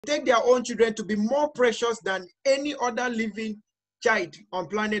take their own children to be more precious than any other living child on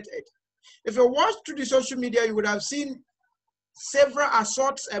planet Earth. If you watch through the social media, you would have seen several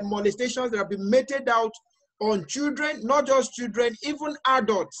assaults and molestations that have been meted out on children, not just children, even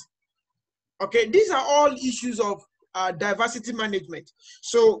adults. Okay, these are all issues of diversity management.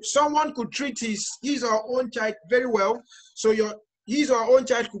 So someone could treat his or own child very well. So his or own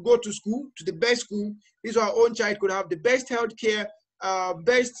child could go to school, to the best school. His or own child could have the best health care,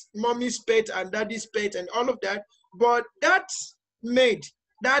 best mommy's pet and daddy's pet and all of that. But that maid,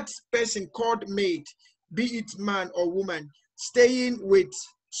 that person called maid, be it man or woman, staying with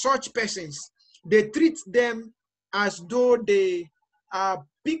such persons, they treat them as though they are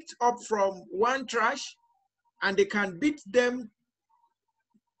picked up from one trash, and they can beat them.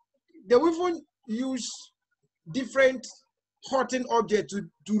 They will even use different hurting objects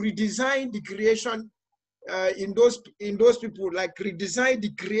to redesign the creation in those people, like redesign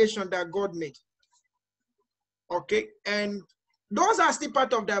the creation that God made. Okay, and those are still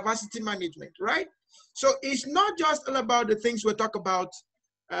part of diversity management, right? So it's not just all about the things we talk about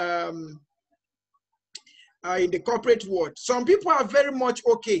in the corporate world. Some people are very much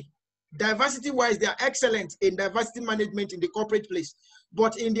okay. Diversity-wise, they are excellent in diversity management in the corporate place.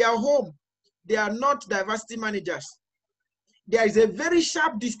 But in their home, they are not diversity managers. There is a very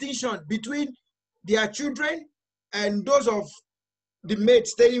sharp distinction between their children and those of the maid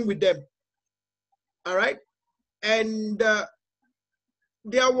staying with them. All right? And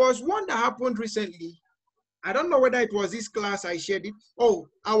there was one that happened recently. I don't know whether it was this class I shared it. Oh,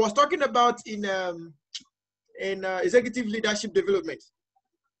 I was talking about in executive leadership development.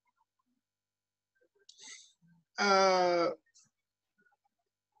 I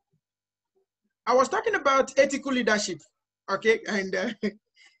was talking about ethical leadership, okay? And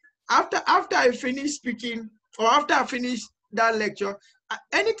after I finished speaking, or after I finished that lecture,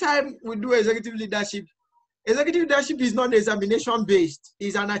 anytime we do executive leadership is not examination based,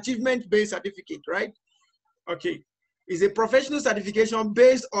 it's an achievement based certificate, right? Okay, it's a professional certification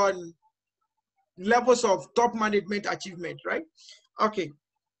based on levels of top management achievement, right? Okay,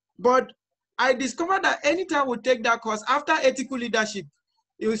 but I discovered that anytime we take that course, after ethical leadership,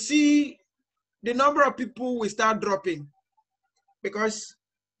 you see the number of people will start dropping because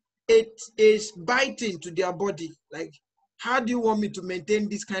it is biting to their body. Like, how do you want me to maintain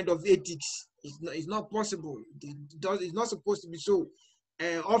this kind of ethics? It's not possible. It's not supposed to be so.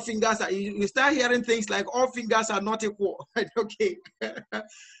 All fingers are, you start hearing things like all fingers are not equal. Okay.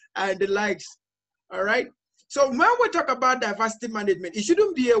 And the likes. All right. So when we talk about diversity management, it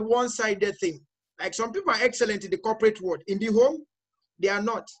shouldn't be a one-sided thing. Like, some people are excellent in the corporate world. In the home, they are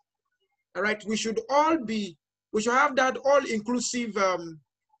not. All right. We should have that all-inclusive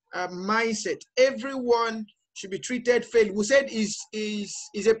mindset. Everyone should be treated fairly. We said is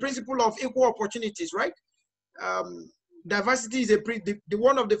a principle of equal opportunities, right? Diversity is the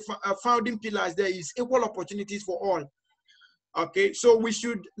one of the founding pillars. There is equal opportunities for all. Okay, so we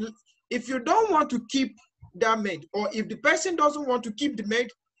should, if you don't want to keep that maid, or if the person doesn't want to keep the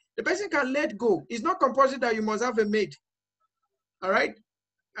maid, the person can let go. It's not compulsory that you must have a maid. All right.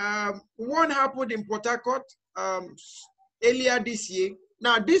 One happened in Port Harcourt earlier this year.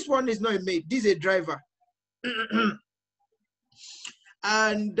 Now, this one is not a maid, this is a driver.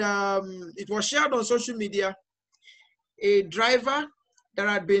 And it was shared on social media. A driver that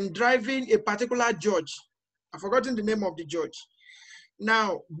had been driving a particular judge. I've forgotten the name of the judge.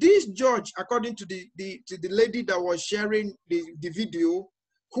 Now, this judge, according to the lady that was sharing the video,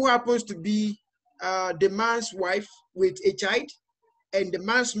 who happens to be the man's wife with a child and the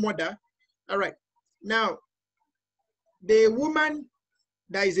man's mother. All right. Now, the woman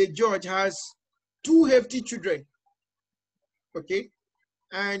that is a judge has 2 hefty children. Okay.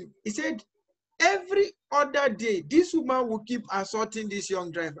 And he said, every other day, this woman will keep assaulting this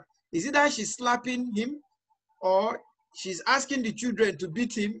young driver. Is it that she's slapping him, or she's asking the children to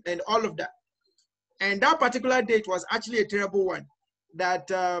beat him and all of that? And that particular day, it was actually a terrible one.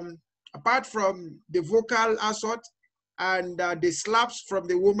 That apart from the vocal assault and the slaps from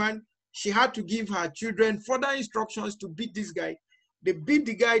the woman, she had to give her children further instructions to beat this guy. They beat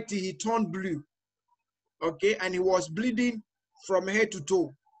the guy till he turned blue. Okay, and he was bleeding from head to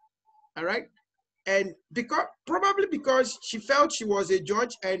toe. All right. And probably because she felt she was a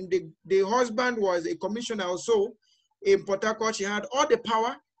judge and the husband was a commissioner also in Port Harcourt, she had all the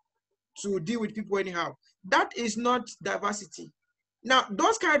power to deal with people anyhow. That is not diversity. Now,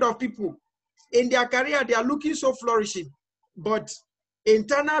 those kind of people, in their career, they are looking so flourishing, but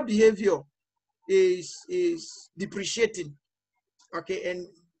internal behavior is depreciating. Okay, and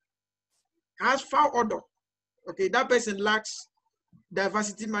has foul odor. Okay, that person lacks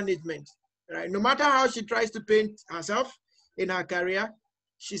diversity management, right? No matter how she tries to paint herself in her career,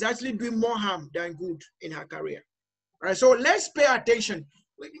 she's actually doing more harm than good in her career, right? So let's pay attention.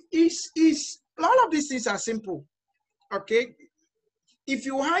 All of these things are simple, okay? If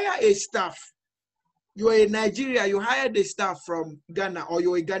you hire a staff, you're in Nigeria, you hire the staff from Ghana, or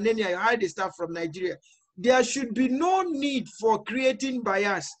you're a Ghanaian, you hire the staff from Nigeria, there should be no need for creating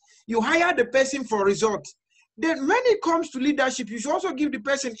bias. You hire the person for result. Then when it comes to leadership, you should also give the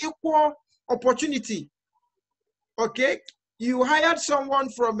person equal opportunity. Okay, you hired someone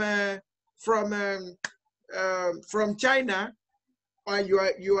from China, and you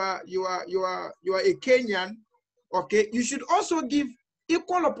are a Kenyan. Okay, you should also give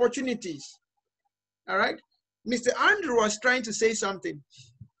equal opportunities. All right, Mr. Andrew was trying to say something,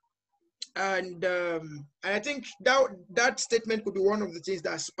 and I think that statement could be one of the things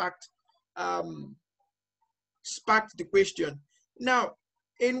that sparked the question. Now,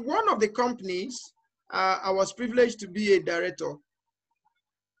 in one of the companies, I was privileged to be a director.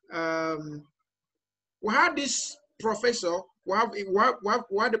 We had this professor. We had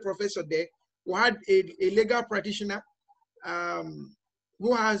the professor there. We had a legal practitioner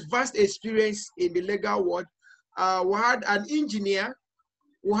who has vast experience in the legal world. We had an engineer.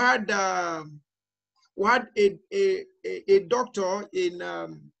 We had a doctor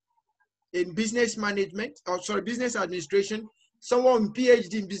in business management, or sorry, business administration. Someone with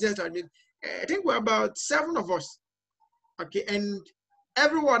PhD in business administration. I think we're about 7 of us. Okay, and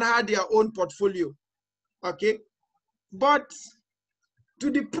everyone had their own portfolio. Okay, but to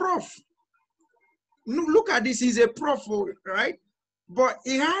the prof, look at this. He's a prof, right? But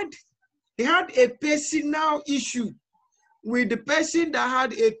he had a personal issue with the person that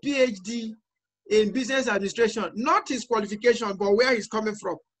had a PhD in business administration, not his qualification, but where he's coming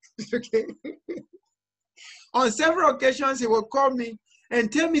from. Okay. On several occasions, he will call me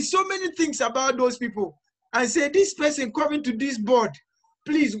and tell me so many things about those people and say, this person coming to this board,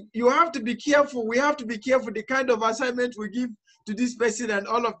 please, you have to be careful. We have to be careful the kind of assignment we give to this person and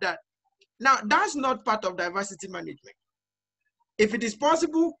all of that. Now, that's not part of diversity management. If it is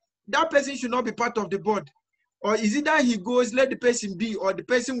possible, that person should not be part of the board. Or is it that he goes, let the person be, or the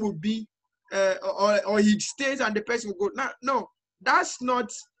person will be, or he stays and the person will go? No, that's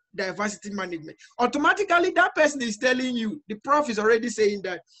not diversity management. Automatically, that person is telling you, the prof is already saying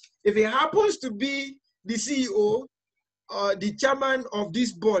that if he happens to be the CEO or the chairman of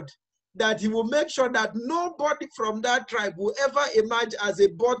this board, that he will make sure that nobody from that tribe will ever emerge as a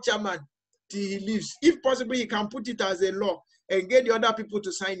board chairman till he leaves. If possible, he can put it as a law and get the other people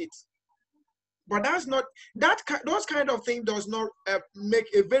to sign it. But that's not, those kind of things does not make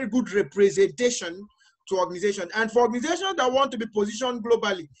a very good representation to organization. And for organizations that want to be positioned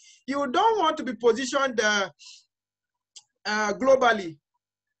globally, you don't want to be positioned globally.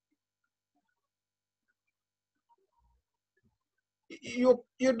 You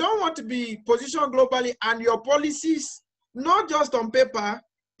don't want to be positioned globally, and your policies, not just on paper,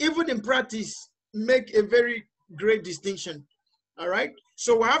 even in practice, make a very great distinction. All right.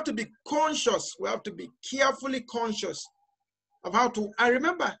 So we have to be conscious. We have to be carefully conscious of how to. I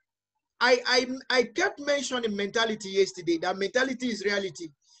remember, I kept mentioning mentality yesterday. That mentality is reality,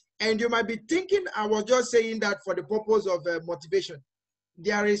 and you might be thinking I was just saying that for the purpose of motivation.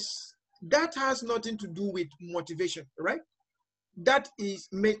 That has nothing to do with motivation, right? That is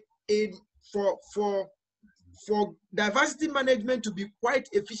for diversity management to be quite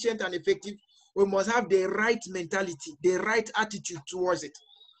efficient and effective. We must have the right mentality, the right attitude towards it.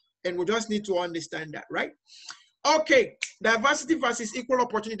 And we just need to understand that, right? Okay, diversity versus equal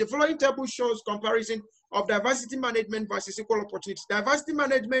opportunity. The following table shows comparison of diversity management versus equal opportunity. Diversity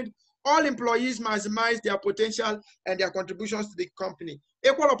management, all employees maximize their potential and their contributions to the company.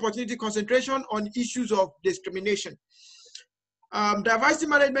 Equal opportunity, concentration on issues of discrimination. Diversity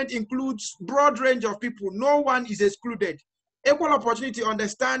management includes broad range of people. No one is excluded. Equal opportunity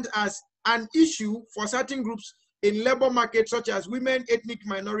understand as an issue for certain groups in labor market, such as women, ethnic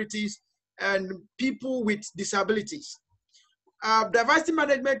minorities, and people with disabilities. Diversity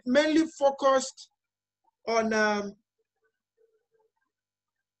management mainly focused on,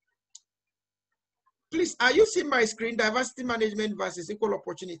 please, are you seeing my screen? Diversity management versus equal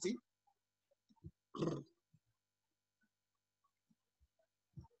opportunity.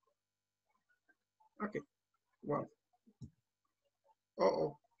 Okay, wow.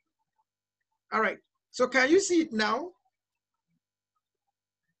 Uh-oh. All right, so can you see it now?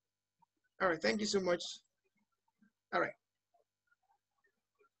 All right, thank you so much. All right.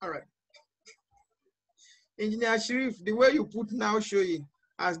 All right. Engineer Sharif, the way you put now showing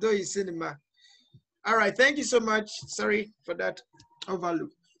as though it's cinema. All right, thank you so much. Sorry for that.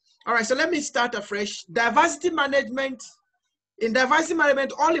 Overlook. All right, so let me start afresh. Diversity management. In diversity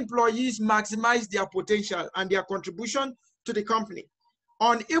management, all employees maximize their potential and their contribution to the company.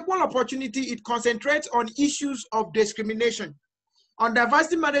 On equal opportunity, it concentrates on issues of discrimination. On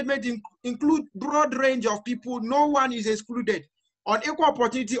diversity management, include broad range of people. No one is excluded. On equal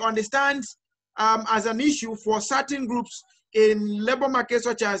opportunity, understands as an issue for certain groups in labor markets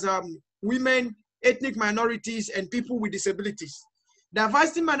such as women, ethnic minorities, and people with disabilities.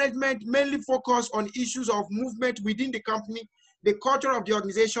 Diversity management mainly focus on issues of movement within the company, the culture of the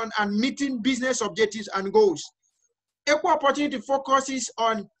organization, and meeting business objectives and goals. Equal opportunity focuses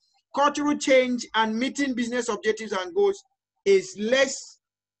on cultural change and meeting business objectives and goals, is less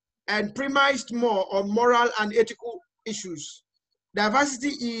and premised more on moral and ethical issues. Diversity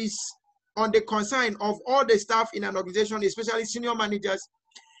is on the concern of all the staff in an organization, especially senior managers.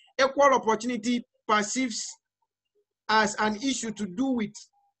 Equal opportunity perceives as an issue to do with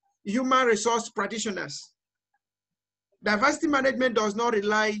human resource practitioners. Diversity management does not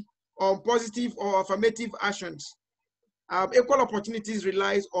rely on positive or affirmative actions. Equal opportunities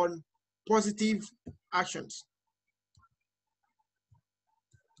relies on positive actions.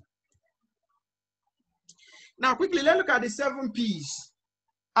 Now, quickly, let's look at the 7 P's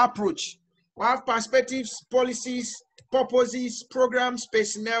approach. We have perspectives, policies, purposes, programs,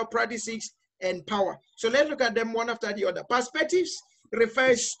 personnel, practices, and power. So let's look at them one after the other. Perspectives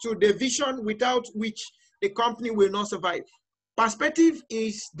refers to the vision without which the company will not survive. Perspective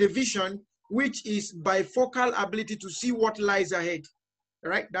is the vision, which is bifocal ability to see what lies ahead.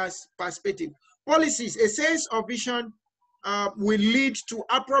 All right, that's perspective. Policies, a sense of vision will lead to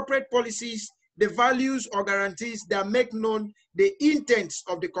appropriate policies, the values or guarantees that make known the intents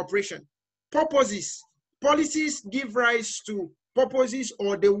of the corporation. Purposes, policies give rise to purposes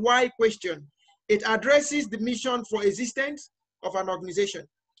or the why question. It addresses the mission for existence of an organization.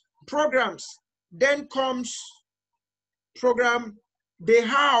 Programs, then comes program, the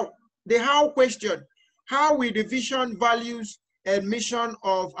how question. How will the vision, values, and mission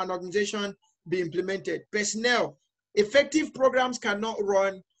of an organization be implemented? Personnel, effective programs cannot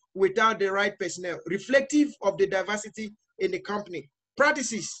run without the right personnel, reflective of the diversity in the company.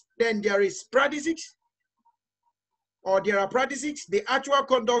 Practices, then there is practices, or there are practices, the actual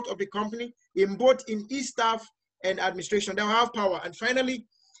conduct of the company in both in each staff and administration. They will have power. And finally,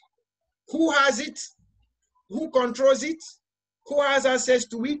 who has it, who controls it, who has access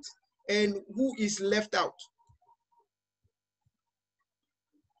to it, and who is left out.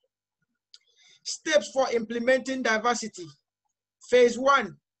 Steps for implementing diversity. Phase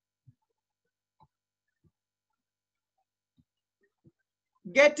 1,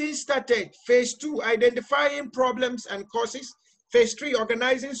 getting started. Phase 2, identifying problems and causes. Phase 3,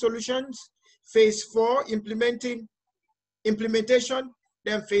 organizing solutions. Phase 4, implementation.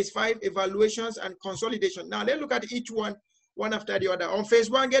 Then phase 5, evaluations and consolidation. Now let's look at each one after the other. On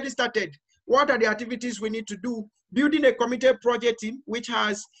phase 1, getting started. What are the activities we need to do? Building a committed project team, which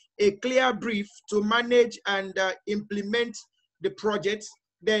has a clear brief to manage and implement the project.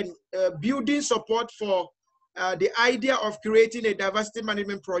 Then building support for the idea of creating a diversity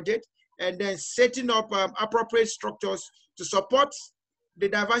management project, and then setting up appropriate structures to support the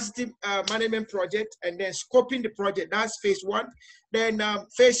diversity management project, and then scoping the project. That's phase 1. Then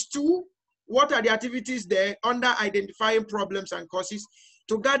phase 2, what are the activities there under identifying problems and causes?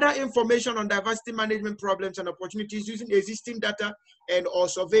 To gather information on diversity management problems and opportunities using existing data and or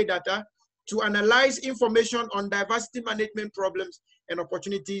survey data. To analyze information on diversity management problems and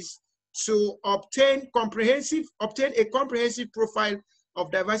opportunities. To obtain a comprehensive profile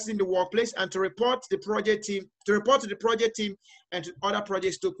of diversity in the workplace, and to report to the project team and to other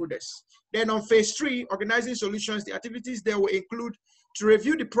project stakeholders. Then on phase 3, organizing solutions, the activities there will include to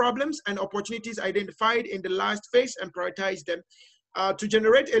review the problems and opportunities identified in the last phase and prioritize them, to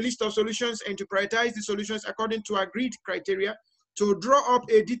generate a list of solutions and to prioritize the solutions according to agreed criteria, to draw up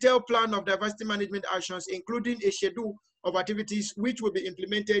a detailed plan of diversity management actions, including a schedule of activities which will be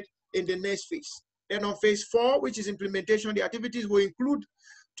implemented in the next phase. Then on phase 4, which is implementation, the activities will include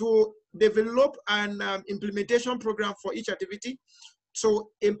to develop an implementation program for each activity, to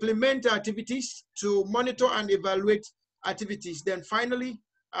implement activities, to monitor and evaluate activities. Then finally,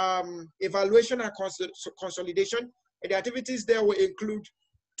 evaluation and consolidation. And the activities there will include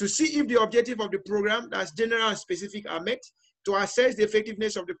to see if the objective of the program, that's general and specific, are met, to assess the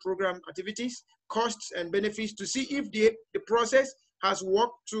effectiveness of the program activities, costs and benefits, to see if the process has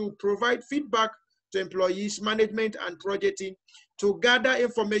worked, to provide feedback to employees, management and project team, to gather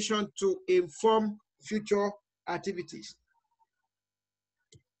information to inform future activities.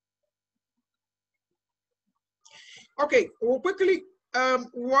 Okay, we'll quickly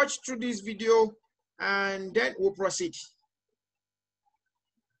watch through this video and then we'll proceed.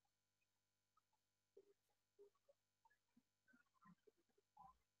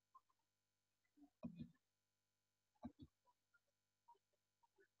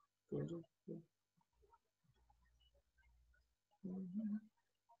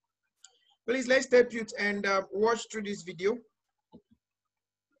 Please, let's stay put and watch through this video.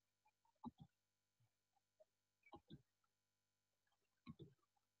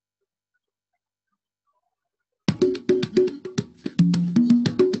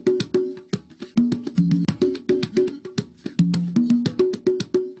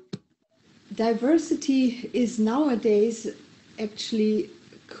 Diversity is nowadays actually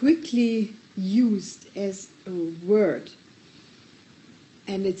quickly used as a word.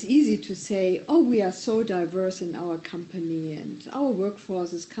 And it's easy to say, oh, we are so diverse in our company and our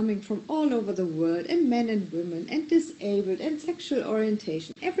workforce is coming from all over the world, and men and women and disabled and sexual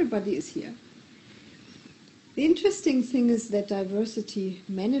orientation. Everybody is here. The interesting thing is that diversity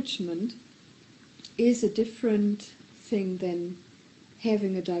management is a different thing than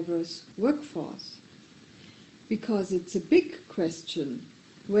having a diverse workforce, because it's a big question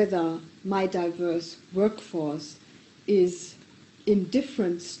whether my diverse workforce is in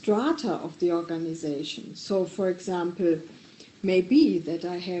different strata of the organization. So, for example, maybe that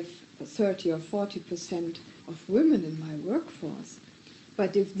I have 30 or 40% of women in my workforce,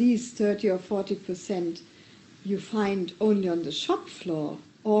 but if these 30 or 40% you find only on the shop floor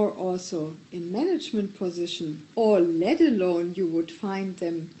or also in management position, or let alone you would find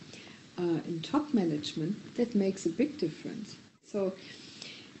them in top management, that makes a big difference. So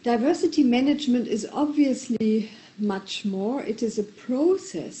diversity management is obviously much more. It is a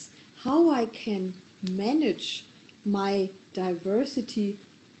process how I can manage my diversity,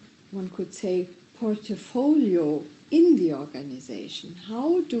 one could say, portfolio in the organization.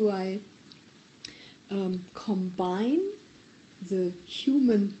 How do I combine the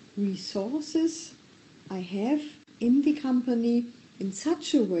human resources I have in the company in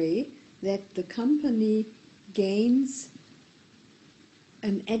such a way that the company gains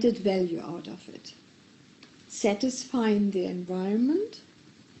an added value out of it, satisfying the environment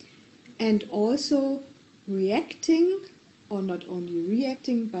and also reacting, or not only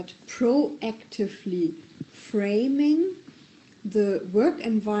reacting, but proactively framing the work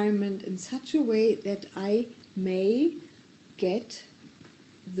environment in such a way that I may get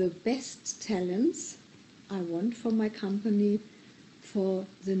the best talents I want for my company for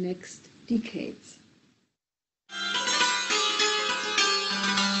the next decades.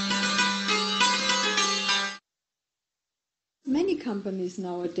 Many companies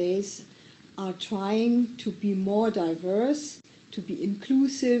nowadays are trying to be more diverse, to be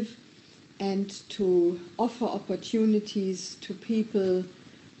inclusive, and to offer opportunities to people,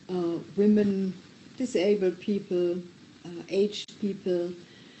 women, disabled people, aged people,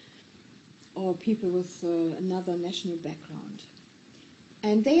 or people with another national background.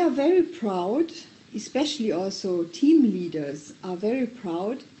 And they are very proud, especially also team leaders are very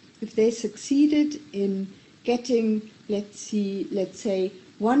proud if they succeeded in getting, let's say,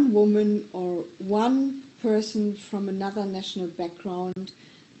 one woman or one person from another national background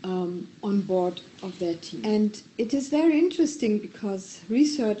on board of their team. And it is very interesting because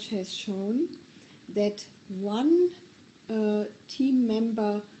research has shown that one team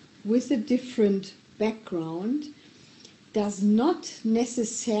member with a different background does not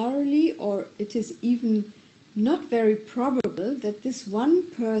necessarily, or it is even not very probable, that this one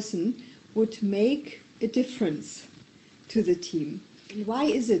person would make a difference to the team. Why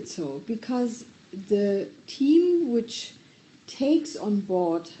is it so? Because the team which takes on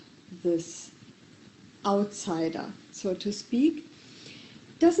board this outsider, so to speak,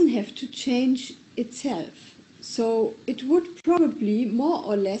 doesn't have to change itself. So it would probably more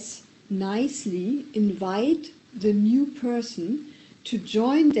or less nicely invite the new person to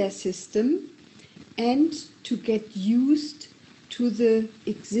join their system and to get used to the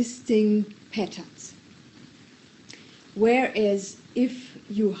existing patterns. Whereas if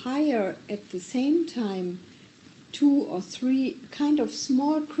you hire at the same time 2 or 3 kind of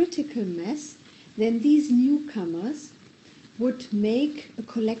small critical mass, then these newcomers would make a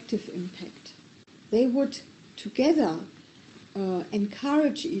collective impact. They would together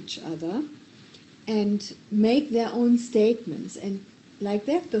encourage each other and make their own statements, and like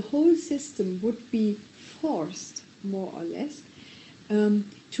that the whole system would be forced, more or less,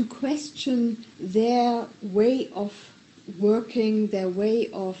 to question their way of working, their way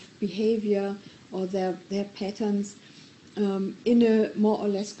of behavior, or their patterns in a more or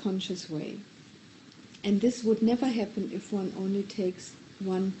less conscious way. And this would never happen if one only takes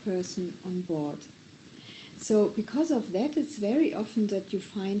one person on board. So because of that, it's very often that you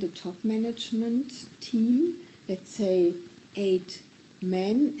find a top management team, let's say 8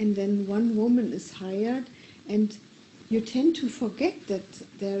 men, and then 1 woman is hired, and you tend to forget that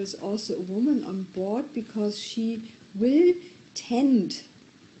there is also a woman on board because she will tend,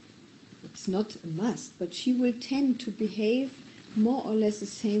 it's not a must, but she will tend to behave more or less the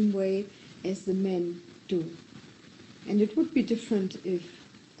same way as the men do. And it would be different if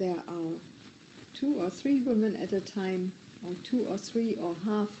there are 2 or 3 women at a time, or 2 or 3 or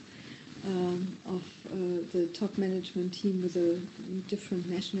half of the top management team with a different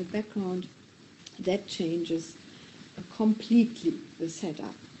national background. That changes completely the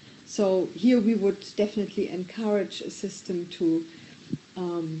setup. So here we would definitely encourage a system to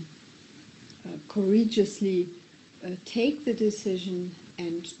courageously take the decision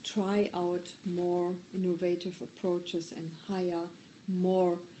and try out more innovative approaches and hire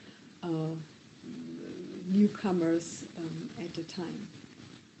more newcomers at a time.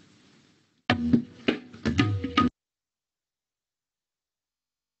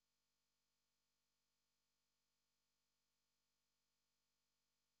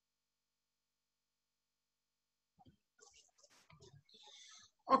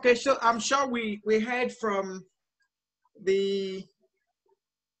 Okay, so I'm sure we heard from the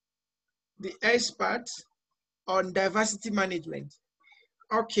expert on diversity management.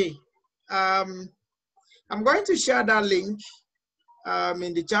 Okay, I'm going to share that link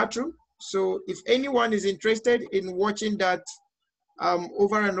in the chat room. So if anyone is interested in watching that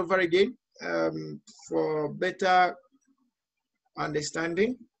over and over again for better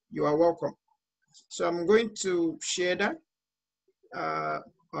understanding, you are welcome. So I'm going to share that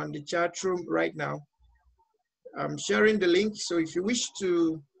on the chat room right now. I'm sharing the link. So if you wish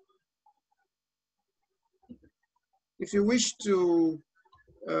to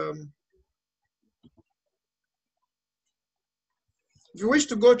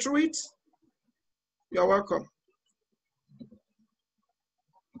go through it, you're welcome.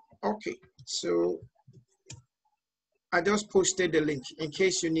 Okay, so I just posted the link in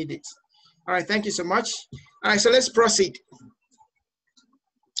case you need it. All right, thank you so much. All right, so let's proceed.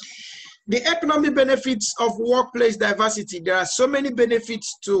 The economic benefits of workplace diversity. There are so many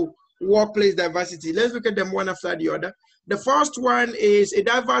benefits to workplace diversity. Let's look at them one after the other. The first one is a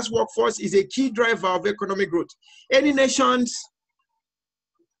diverse workforce is a key driver of economic growth. Any nation's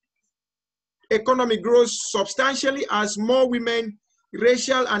economy grows substantially as more women,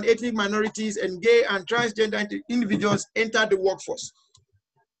 racial and ethnic minorities, and gay and transgender individuals enter the workforce.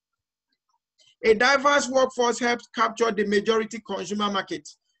 A diverse workforce helps capture the majority consumer market.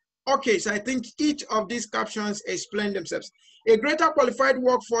 Okay, so I think each of these captions explain themselves. A greater qualified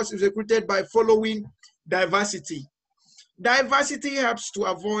workforce is recruited by following diversity. Diversity helps to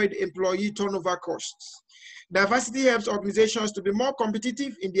avoid employee turnover costs. Diversity helps organizations to be more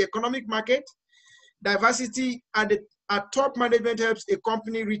competitive in the economic market. Diversity at top management helps a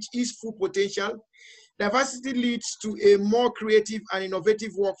company reach its full potential. Diversity leads to a more creative and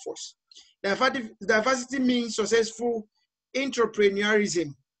innovative workforce. Diversity means successful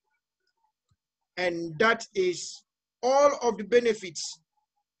entrepreneurism. And that is all of the benefits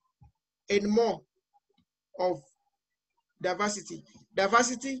and more of diversity.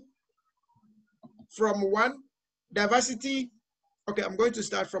 Diversity from one, diversity, okay, I'm going to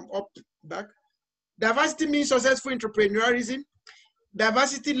start from up back. Diversity means successful entrepreneurism.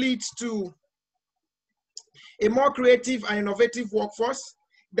 Diversity leads to a more creative and innovative workforce.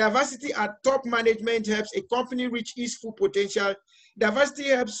 Diversity at top management helps a company reach its full potential. Diversity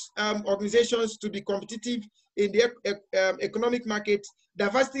helps organizations to be competitive in the economic market.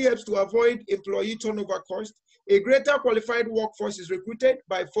 Diversity helps to avoid employee turnover cost. A greater qualified workforce is recruited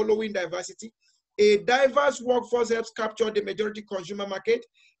by following diversity. A diverse workforce helps capture the majority consumer market.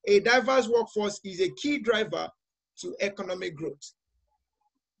 A diverse workforce is a key driver to economic growth.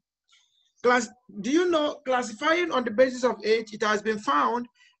 Do you know, classifying on the basis of age, it has been found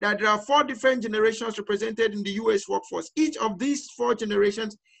that there are 4 different generations represented in the US workforce. Each of these 4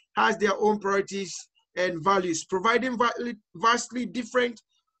 generations has their own priorities and values, providing vastly different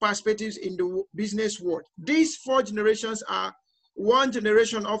perspectives in the business world. These 4 generations are: one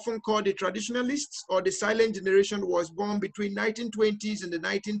generation, often called the traditionalists, or the silent generation, was born between 1920s and the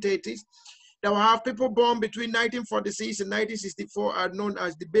 1930s. There will have people born between 1946 and 1964 are known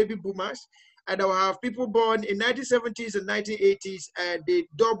as the baby boomers. And there will have people born in 1970s and 1980s, and they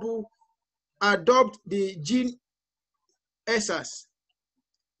adopt the Gen Xers.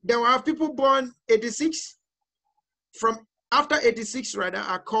 There will have people born 86, from after 86 rather,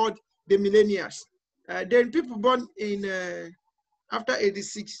 are called the millennials. Then people born in after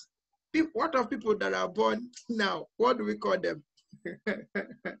 86. What of people that are born now? What do we call them?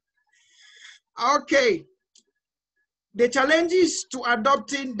 Okay. The challenges to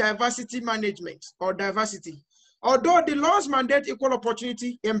adopting diversity management or diversity. Although the laws mandate equal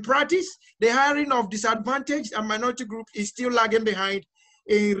opportunity, in practice, the hiring of disadvantaged and minority groups is still lagging behind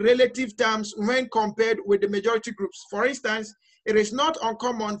in relative terms when compared with the majority groups. For instance, it is not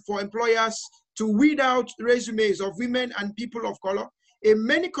uncommon for employers to weed out resumes of women and people of color. In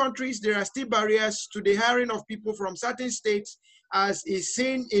many countries, there are still barriers to the hiring of people from certain states, as is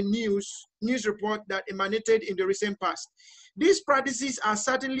seen in news report that emanated in the recent past. These practices are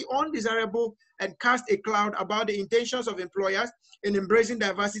certainly undesirable and cast a cloud about the intentions of employers in embracing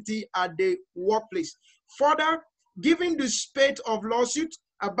diversity at the workplace. Further, given the spate of lawsuits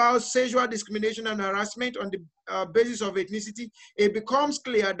about sexual discrimination and harassment on the basis of ethnicity, it becomes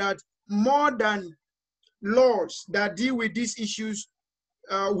clear that more than laws that deal with these issues,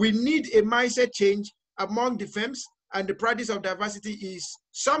 we need a mindset change among the firms, and the practice of diversity is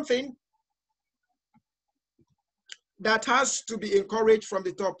something that has to be encouraged from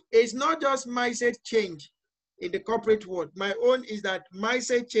the top. It's not just mindset change in the corporate world. My own is that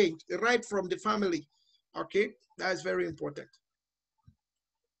mindset change right from the family. Okay, that's very important.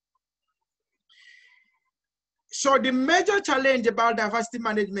 So the major challenge about diversity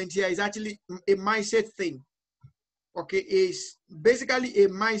management here is actually a mindset thing. Okay, is basically a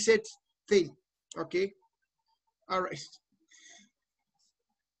mindset thing. Okay, all right.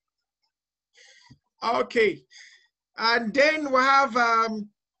 Okay, and then we have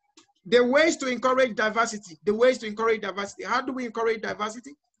the ways to encourage diversity. The ways to encourage diversity. How do we encourage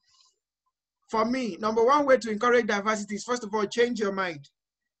diversity? For me, number one way to encourage diversity is, first of all, change your mind.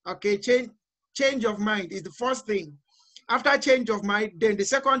 Okay, change of mind is the first thing. After change of mind, then the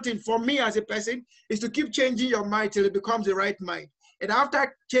second thing for me as a person is to keep changing your mind till it becomes the right mind. And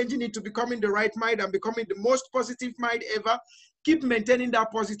after changing it to becoming the right mind and becoming the most positive mind ever, keep maintaining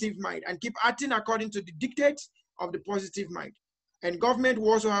that positive mind and keep acting according to the dictates of the positive mind. And government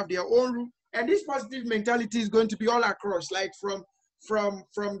will also have their own rule. And this positive mentality is going to be all across, like from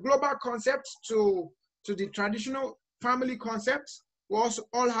global concepts to the traditional family concepts. We also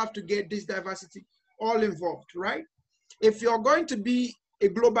all have to get this diversity all involved, right? If you're going to be a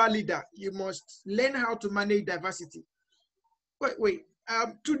global leader, you must learn how to manage diversity. Wait.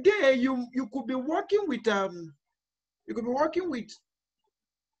 Today you could be working with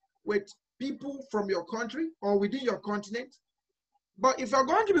with people from your country or within your continent. But if you're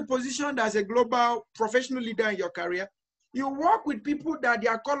going to be positioned as a global professional leader in your career, you work with people that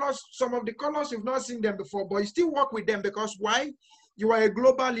their colors, some of the colors you've not seen them before, but you still work with them because why? You are a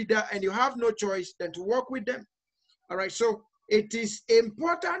global leader and you have no choice than to work with them. All right, so it is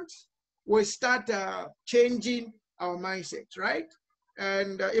important we start changing our mindset, right?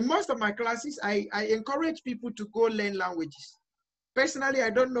 And in most of my classes, I encourage people to go learn languages. Personally, I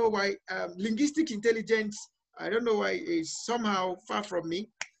don't know why linguistic intelligence, I don't know why it's somehow far from me.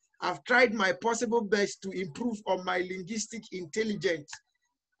 I've tried my possible best to improve on my linguistic intelligence.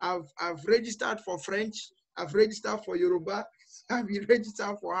 I've registered for French, I've registered for Yoruba, I've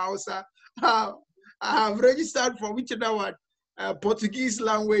registered for Hausa, I've registered for which other one? Portuguese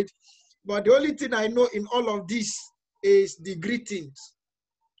language. But the only thing I know in all of this is the greetings.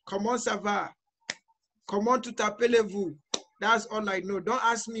 Comment ça va? Comment tout appelez-vous? That's all I know. Don't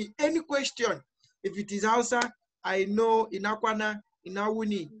ask me any question. If it is Hausa, I know Inakwana,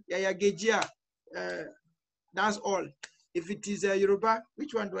 Inawuni, Yayagejia. That's all. If it is Yoruba,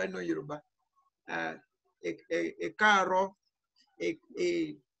 which one do I know Yoruba? Ekaro,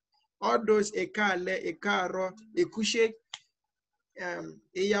 all those Ekale, Ekaro, Ekushe,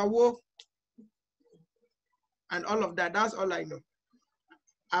 Eyawo, and all of that. That's all I know.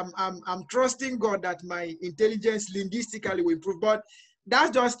 I'm trusting God that my intelligence linguistically will improve, but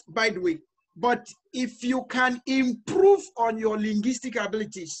that's just by the way. But if you can improve on your linguistic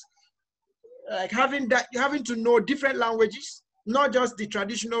abilities, like having to know different languages, not just the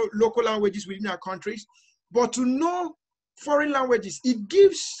traditional local languages within our countries, but to know foreign languages, it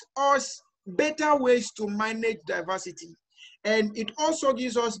gives us better ways to manage diversity. And it also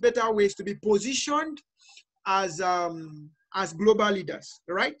gives us better ways to be positioned as global leaders,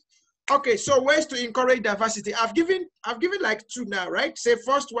 right? Okay, so ways to encourage diversity. I've given like two now, right? Say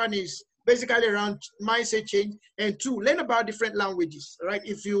first one is basically around mindset change, and two, learn about different languages, right?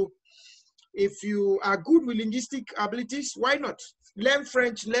 If you are good with linguistic abilities, why not? Learn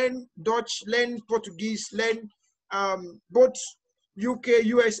French, learn Dutch, learn Portuguese, learn both UK,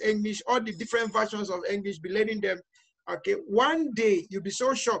 US English, all the different versions of English, be learning them. Okay, one day you'll be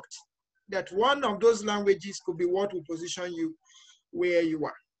so shocked that one of those languages could be what will position you where you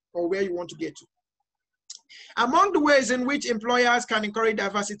are or where you want to get to. Among the ways in which employers can encourage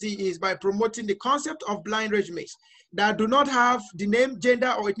diversity is by promoting the concept of blind resumes that do not have the name,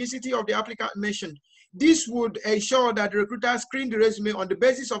 gender, or ethnicity of the applicant mentioned. This would ensure that the recruiters screen the resume on the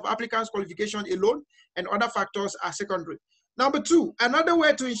basis of applicant's qualification alone, and other factors are secondary. Number two, another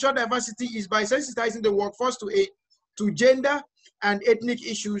way to ensure diversity is by sensitizing the workforce to gender and ethnic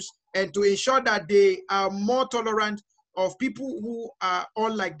issues, and to ensure that they are more tolerant of people who are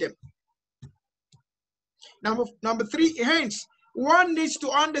unlike them. Number three, hence, one needs to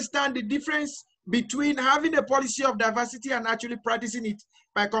understand the difference between having a policy of diversity and actually practicing it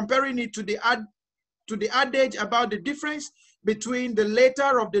by comparing it to the adage about the difference between the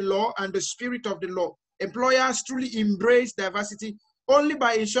letter of the law and the spirit of the law. Employers truly embrace diversity only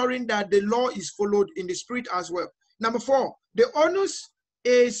by ensuring that the law is followed in the spirit as well. Number four, the onus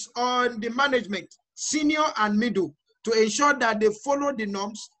is on the management, senior and middle, to ensure that they follow the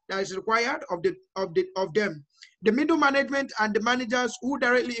norms that is required of them. The middle management and the managers who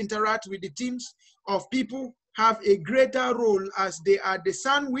directly interact with the teams of people have a greater role, as they are the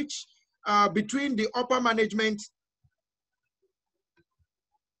sandwich between the upper management,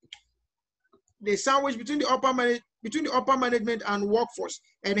 between the upper management and workforce,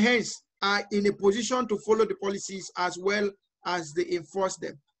 and hence are in a position to follow the policies as well as they enforce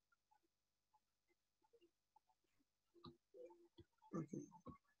them. Okay.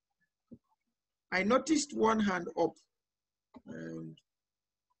 I noticed one hand up. And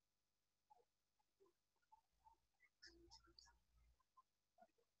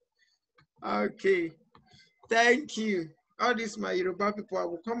okay, thank you. All these my Yoruba people, I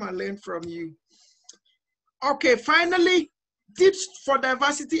will come and learn from you. Okay, finally, tips for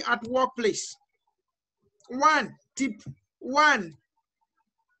diversity at workplace. Tip one,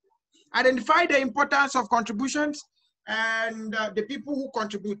 identify the importance of contributions and the people who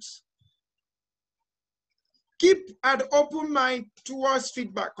contribute. Keep an open mind towards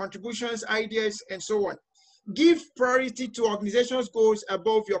feedback, contributions, ideas, and so on. Give priority to organization's goals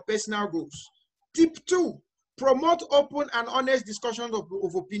above your personal goals. Tip two, promote open and honest discussions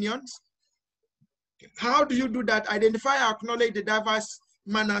of opinions. How do you do that? Identify and acknowledge the diverse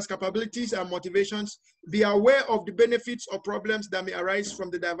manners, capabilities, and motivations. Be aware of the benefits or problems that may arise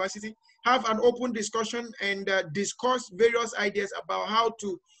from the diversity. Have an open discussion and discuss various ideas about how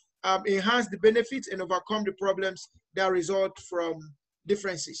to enhance the benefits and overcome the problems that result from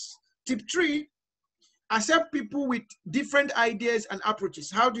differences. Tip three, accept people with different ideas and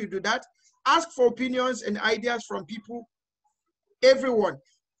approaches. How do you do that? Ask for opinions and ideas from people, everyone,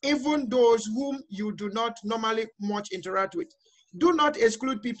 even those whom you do not normally much interact with. Do not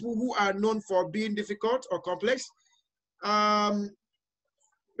exclude people who are known for being difficult or complex.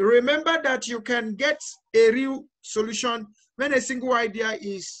 Remember that you can get a real solution when a single idea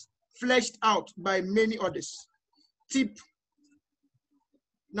is fleshed out by many others. Tip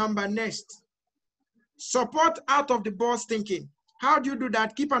number next, support out-of-the-box thinking. How do you do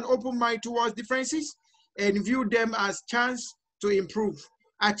that? Keep an open mind towards differences and view them as chance to improve.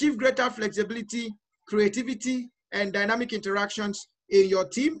 Achieve greater flexibility, creativity, and dynamic interactions in your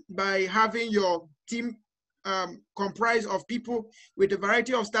team by having your team comprised of people with a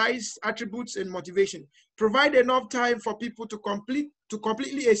variety of styles, attributes, and motivation. Provide enough time for people to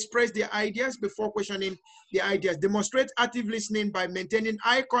completely express their ideas before questioning the ideas. Demonstrate active listening by maintaining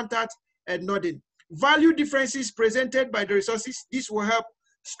eye contact and nodding. Value differences presented by the resources. This will help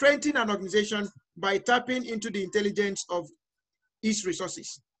strengthen an organization by tapping into the intelligence of its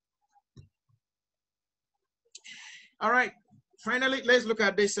resources. All right, finally, let's look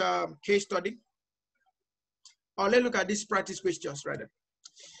at this case study. Or let's look at these practice questions rather.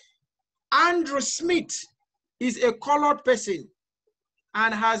 Andrew Smith is a colored person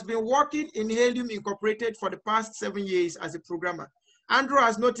and has been working in Helium Incorporated for the past 7 years as a programmer. Andrew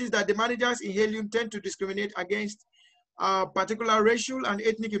has noticed that the managers in Helium tend to discriminate against particular racial and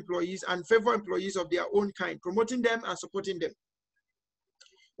ethnic employees and favor employees of their own kind, promoting them and supporting them.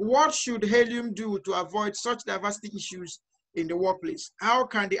 What should Helium do to avoid such diversity issues in the workplace? How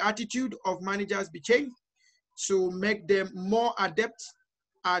can the attitude of managers be changed to make them more adept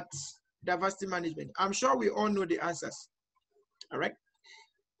at diversity management? I'm sure we all know the answers. All right.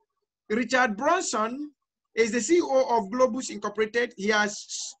 Richard Bronson is the CEO of Globus Incorporated. He has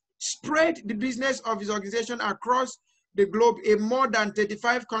spread the business of his organization across the globe in more than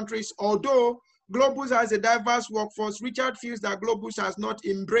 35 countries. Although Globus has a diverse workforce, Richard feels that Globus has not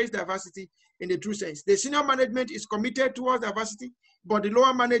embraced diversity in the true sense. The senior management is committed towards diversity, but the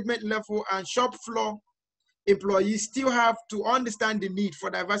lower management level and shop floor employees still have to understand the need for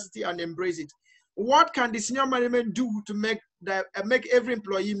diversity and embrace it. What can the senior management do to make every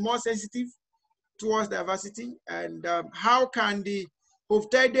employee more sensitive towards diversity? And how can the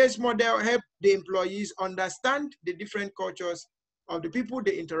Hofstede's model help the employees understand the different cultures of the people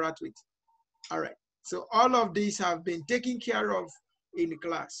they interact with? All right, so all of these have been taken care of in the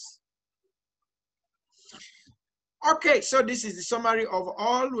class. Okay, so this is the summary of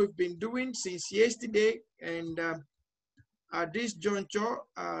all we've been doing since yesterday. And at this juncture,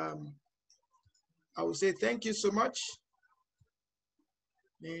 I will say thank you so much.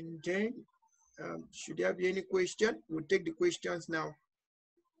 And then, should there be any question? We'll take the questions now.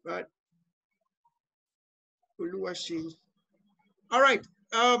 But Oluwaseyi. All right,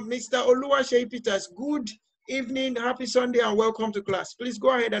 Mr. Oluwaseyi Peters, good evening, happy Sunday, and welcome to class. Please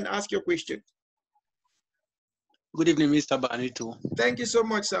go ahead and ask your question. Good evening, Mr. Banito. Thank you so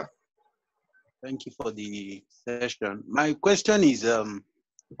much, sir. Thank you for the session. My question is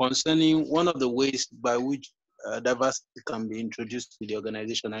concerning one of the ways by which diversity can be introduced to the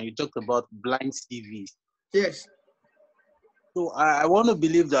organization, and you talked about blind CVs. Yes. So I want to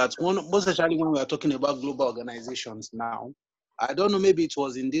believe that, most especially when we are talking about global organizations now, I don't know, maybe it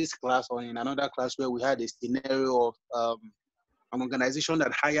was in this class or in another class where we had a scenario of an organization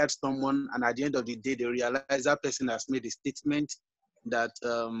that hired someone, and at the end of the day, they realize that person has made a statement that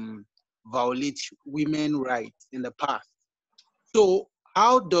violates women's rights in the past. So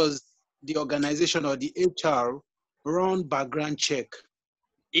how does the organization or the HR run background check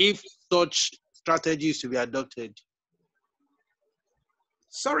if such strategy is to be adopted?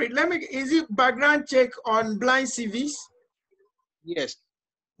 Sorry, is it background check on blind CVs? Yes.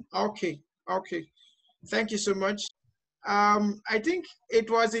 Okay, okay. Thank you so much. I think it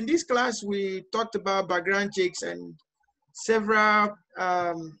was in this class we talked about background checks, and several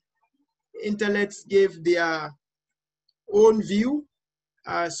intellects gave their own view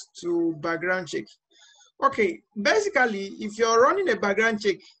as to background checks. Okay, basically, if you're running a background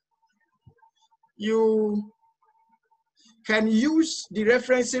check, you can use the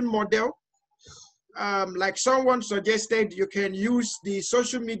referencing model. Like someone suggested, you can use the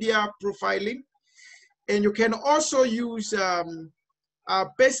social media profiling, and you can also use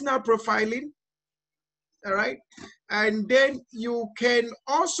personal profiling, all right? And then you can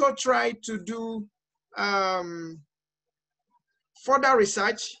also try to do further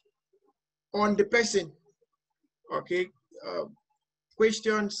research on the person, okay?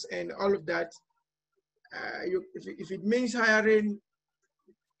 Questions and all of that. If it means hiring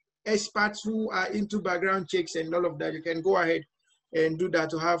experts who are into background checks and all of that, you can go ahead and do that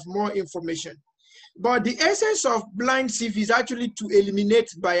to have more information. But the essence of blind CV is actually to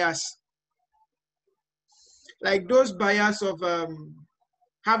eliminate bias. Like those bias of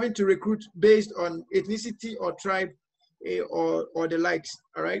having to recruit based on ethnicity or tribe or the likes,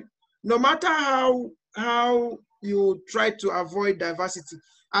 all right? No matter how you try to avoid diversity,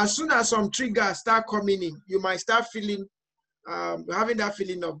 as soon as some triggers start coming in, you might start feeling, having that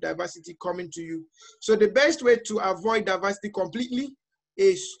feeling of diversity coming to you. So the best way to avoid diversity completely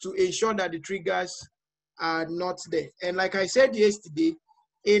is to ensure that the triggers are not there. And like I said yesterday,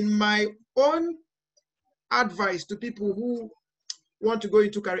 in my own advice to people who want to go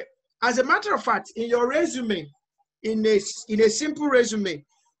into career, as a matter of fact, in your resume, in a simple resume,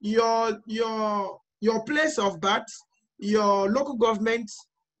 your place of birth, your local government,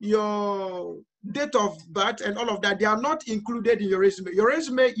 your date of birth, and all of that, they are not included in your resume. Your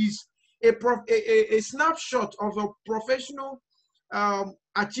resume is a snapshot of a professional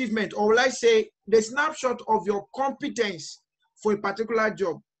achievement, or will I say the snapshot of your competence for a particular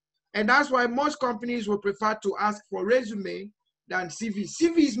job. And that's why most companies will prefer to ask for resume than CV.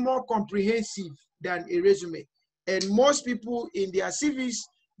 CV is more comprehensive than a resume. And most people in their CVs,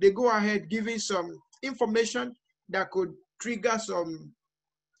 they go ahead giving some information that could trigger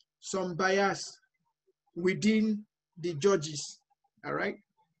some bias within the judges, all right?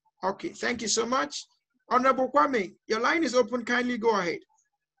 Okay, thank you so much. Honorable Kwame, your line is open, kindly go ahead.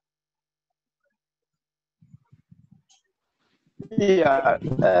 Yeah,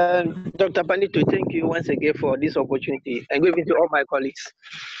 Dr. Panito, thank you once again for this opportunity, and good evening to all my colleagues.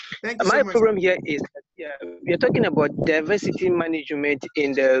 Thank you My so much. problem here is that, we are talking about diversity management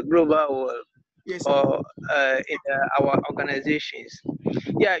in the global world, yes, or in our organizations.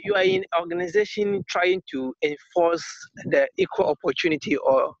 Yeah, you are in organization trying to enforce the equal opportunity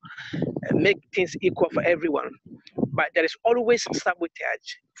or make things equal for everyone, but there is always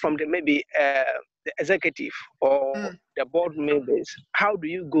sabotage from maybe the executive or the board members. How do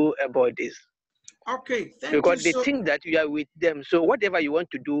you go about this? Okay, thank Because you. they think that you are with them, so whatever you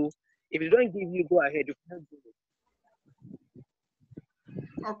want to do, If they don't give you, go ahead. You can't do it.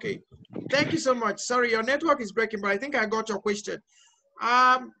 Okay. Thank you so much. Sorry, your network is breaking, but I think I got your question.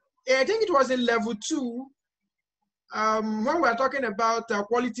 I think it was in level 2, when we're talking about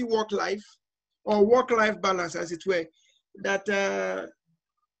quality work life or work-life balance, as it were, that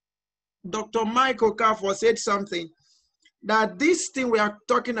Dr. Mike Okafor said something, that this thing we are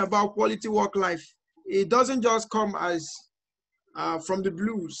talking about, quality work life, it doesn't just come as from the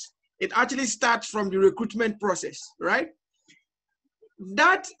blues. It actually starts from the recruitment process, right?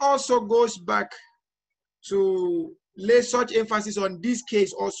 That also goes back to lay such emphasis on this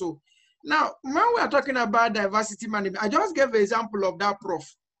case also. Now, when we are talking about diversity management, I just gave an example of that, Prof.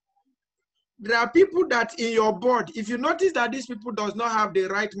 There are people that in your board, if you notice that these people does not have the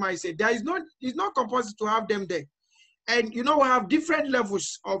right mindset, it's not compulsory to have them there. And you know, we have different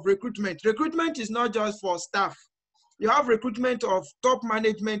levels of recruitment. Recruitment is not just for staff. You have recruitment of top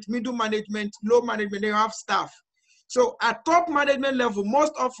management, middle management, low management, you have staff. So at top management level,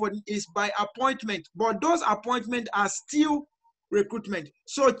 most often is by appointment, but those appointments are still recruitment.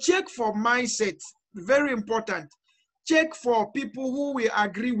 So check for mindset, very important. Check for people who will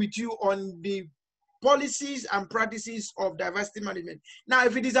agree with you on the policies and practices of diversity management. Now,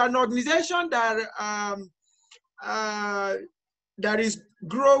 if it is an organization that that is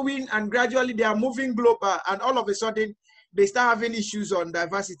growing and gradually they are moving global, and all of a sudden they start having issues on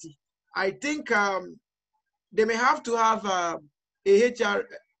diversity, I think they may have to have a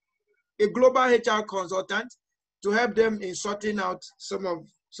global HR consultant to help them in sorting out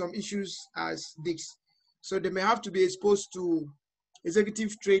some issues as this. So they may have to be exposed to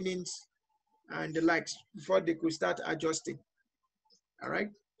executive trainings and the likes before they could start adjusting. All right.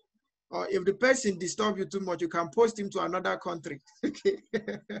 Or if the person disturbs you too much, you can post him to another country. Okay.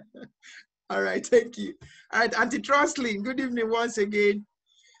 All right. Thank you. All right. Antitrust Link, good evening once again.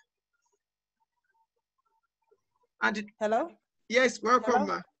 Hello? Yes, welcome, Hello?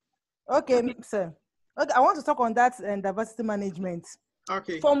 ma. Okay, sir. Okay, I want to talk on that diversity management.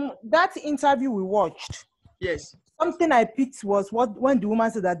 Okay. From that interview we watched, yes, something I picked was when the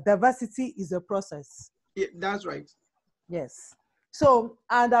woman said that diversity is a process. Yeah, that's right. Yes. So,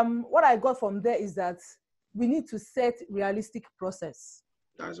 and what I got from there is that we need to set realistic process.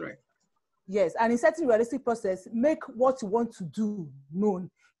 That's right. Yes, and in setting realistic process, make what you want to do known.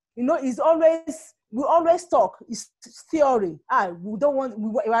 You know, we always talk, it's theory. We don't want,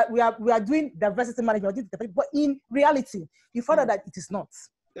 we are doing diversity management, but in reality, you find out that it is not.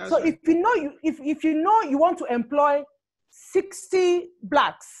 That's so right. if you know you want to employ 60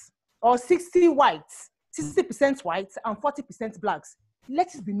 blacks or 60 whites, 60% whites and 40% blacks,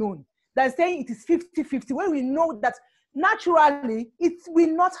 let it be known that saying it is 50-50, when we know that naturally it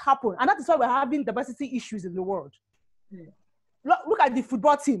will not happen. And that is why we're having diversity issues in the world. Look at the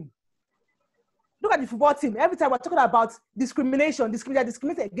football team. Look at the football team. Every time we're talking about discrimination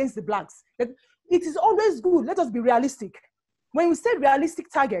against the blacks. It is always good. Let us be realistic. When we set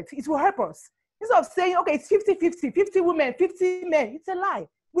realistic targets, it will help us. Instead of saying, okay, it's 50-50, 50 women, 50 men, it's a lie.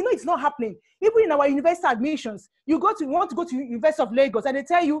 We know it's not happening. Even in our university admissions, you want to go to University of Lagos and they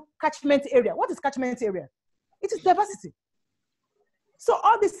tell you catchment area. What is catchment area? It is diversity. So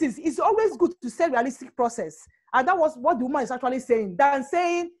all this is always good to set realistic process. And that was what the woman is actually saying. Than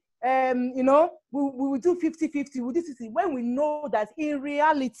saying, you know, we will do 50-50, we do 50, when we know that in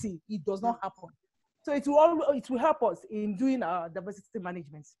reality, it does not happen. So it will help us in doing our diversity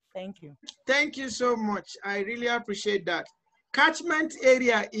management. Thank you. Thank you so much. I really appreciate that. Catchment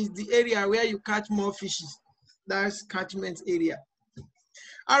area is the area where you catch more fishes. That's catchment area.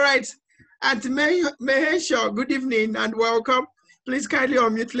 All right. Auntie Mahesha, good evening and welcome. Please kindly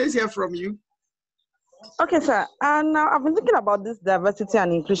unmute. Let's hear from you. Okay, sir. And now I've been thinking about this diversity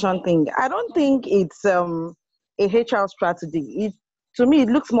and inclusion thing. I don't think it's a HR strategy. To me, it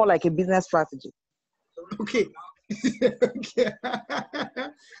looks more like a business strategy. Okay. Okay.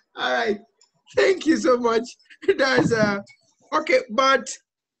 All right. Thank you so much. That's okay. But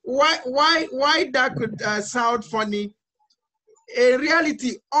why that could sound funny? In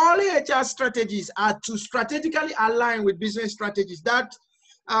reality, all HR strategies are to strategically align with business strategies. That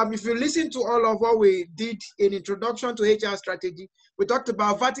if you listen to all of what we did in introduction to HR strategy, we talked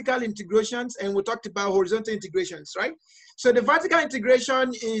about vertical integrations and we talked about horizontal integrations, right? So the vertical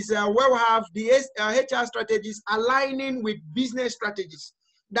integration is where we have the HR strategies aligning with business strategies.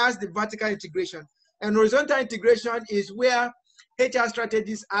 That's the vertical integration. And horizontal integration is where HR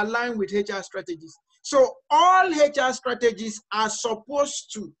strategies align with HR strategies. So all HR strategies are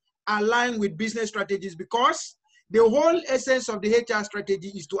supposed to align with business strategies because the whole essence of the HR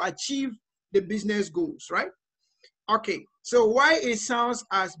strategy is to achieve the business goals, right? Okay, so why it sounds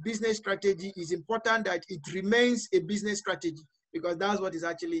as business strategy is important that it remains a business strategy, because that's what it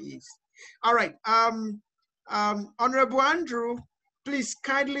actually is. All right, Honorable Andrew, please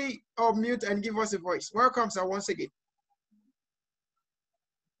kindly unmute and give us a voice. Welcome, sir, once again.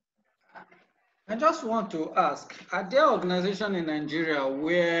 I just want to ask, are there organizations in Nigeria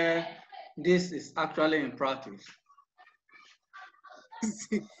where this is actually in practice?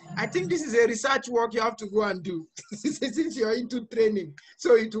 I think this is a research work you have to go and do since you're into training.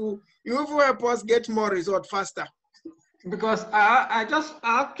 So it will help us get more results faster. Because I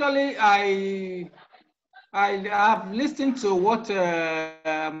have listened to what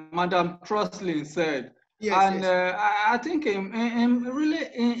Madam Truslin said. Yes, and yes. I think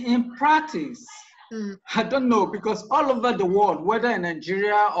in practice, I don't know, because all over the world, whether in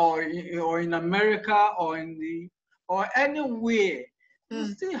Nigeria or in America or anywhere, you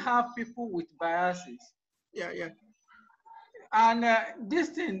still have people with biases. Yeah, yeah. And this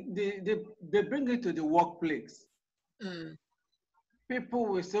thing, they bring it to the workplace. People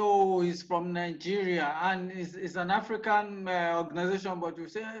will say, oh, he's from Nigeria and it's an African organization, but you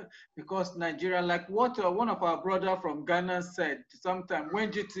say because Nigeria, like what one of our brother from Ghana said sometime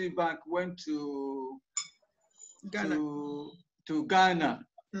when GT Bank went to Ghana. To Ghana.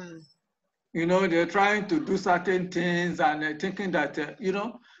 You know, they're trying to do certain things and thinking that, you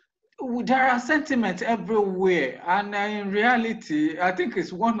know, there are sentiments everywhere. And in reality, I think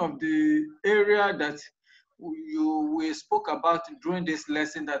it's one of the areas that we spoke about during this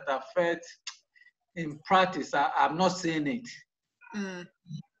lesson that affect in practice. I'm not seeing it.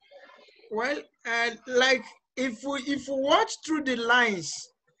 Well, like if we watch through the lines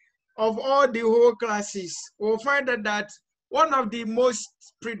of all the whole classes, we'll find that one of the most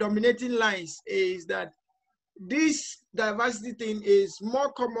predominating lines is that this diversity thing is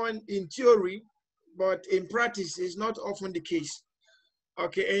more common in theory, but in practice is not often the case.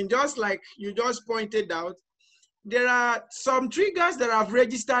 Okay, and just like you just pointed out, there are some triggers that have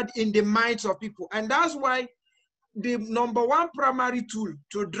registered in the minds of people, and that's why the #1 primary tool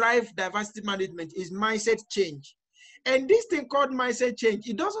to drive diversity management is mindset change. And this thing called mindset change,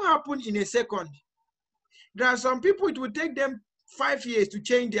 it doesn't happen in a second. There are some people, it will take them 5 years to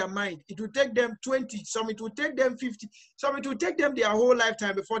change their mind. It will take them 20, some it will take them 50, some it will take them their whole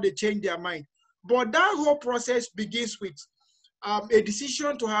lifetime before they change their mind. But that whole process begins with a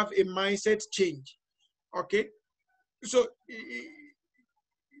decision to have a mindset change, okay? So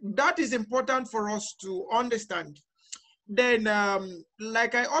that is important for us to understand. Then,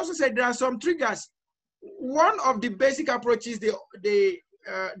 like I also said, there are some triggers. One of the basic approaches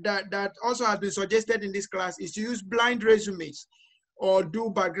that also has been suggested in this class is to use blind resumes or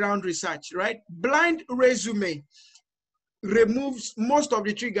do background research, right? Blind resume removes most of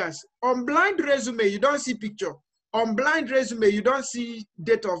the triggers. On blind resume, you don't see picture. On blind resume, you don't see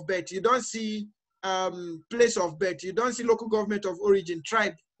date of birth. You don't see place of birth. You don't see local government of origin,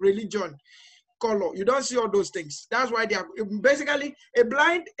 tribe, religion, color. You don't see all those things. That's why they are basically a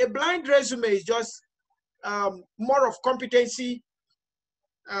blind resume is just more of competency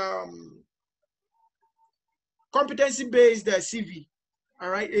based CV. All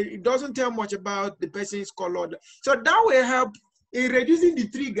right, it doesn't tell much about the person's color. So that will help in reducing the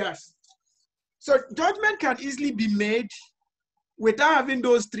triggers. So judgment can easily be made without having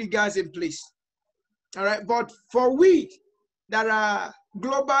those triggers in place. All right, but for we that are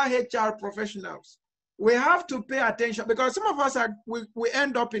global HR professionals, we have to pay attention, because some of us we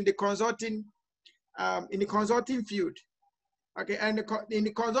end up in the consulting field. Okay, and in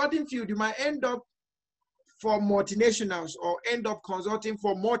the consulting field, you might end up for multinationals or end up consulting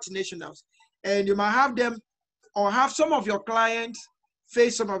for multinationals, and you might have them or have some of your clients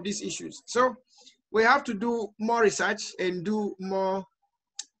face some of these issues. So we have to do more research and do more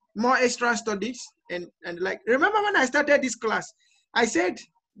extra studies and like, remember when I started this class, I said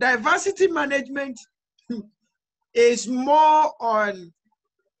diversity management is more on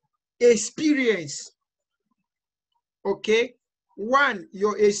experience. Okay, 1,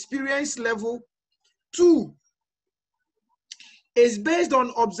 your experience level. 2, is based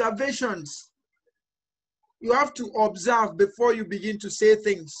on observations. You have to observe before you begin to say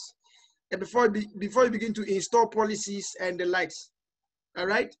things, and before you begin to install policies and the likes. All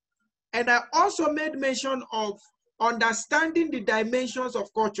right. And I also made mention of understanding the dimensions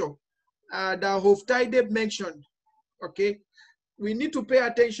of culture that Hofstede mentioned. Okay, we need to pay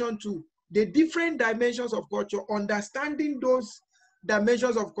attention to the different dimensions of culture, understanding those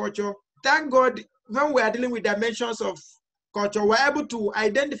dimensions of culture. Thank God, when we are dealing with dimensions of culture, we're able to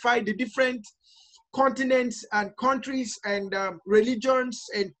identify the different continents and countries and religions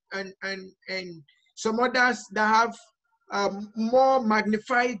and some others that have more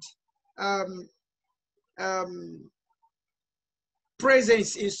magnified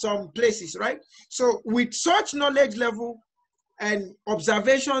presence in some places, right? So with such knowledge level and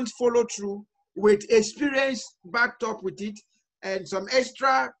observations follow through, with experience backed up with it, and some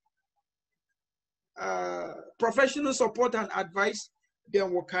extra professional support and advice,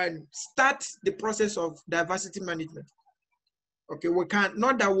 then we can start the process of diversity management. Okay, we can't,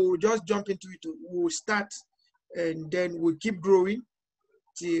 not that we will just jump into it, we'll start and then we'll keep growing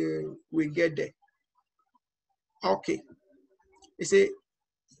till we get there. Okay, you see,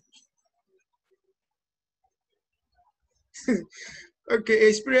 okay,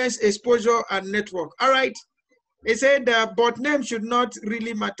 experience, exposure, and network. All right, they said but name should not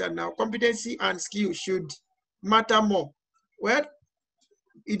really matter now. Competency and skill should matter more. Well,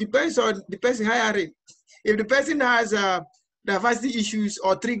 it depends on the person hiring. If the person has diversity issues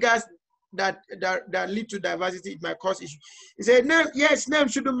or triggers that lead to diversity, it might cause issues. He said, name, yes, name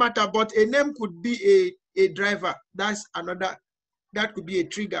shouldn't matter, but a name could be a driver. That's another, that could be a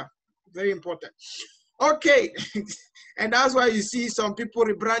trigger. Very important. Okay, and that's why you see some people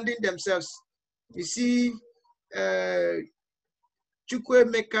rebranding themselves. You see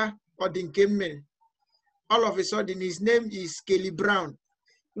Chukwemeka Odinkeme. All of a sudden, his name is Kelly Brown.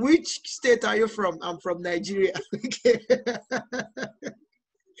 Which state are you from? I'm from Nigeria. Okay.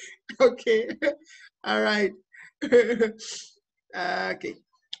 Okay. All right. Okay.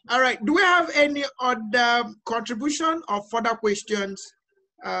 All right. Do we have any other contribution or further questions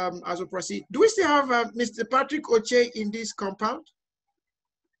as we proceed? Do we still have Mr. Patrick Oche in this compound?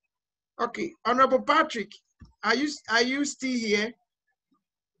 Okay. Honorable Patrick, are you still here?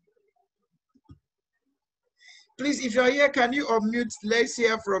 Please, if you're here, can you unmute? Let's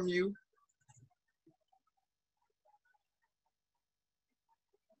hear from you.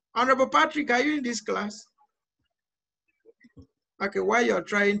 Honorable Patrick, are you in this class? Okay, while you're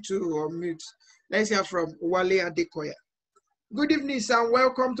trying to unmute, let's hear from Wale Adekoya. Good evening, sir.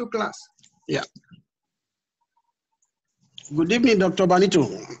 Welcome to class. Yeah. Good evening, Dr.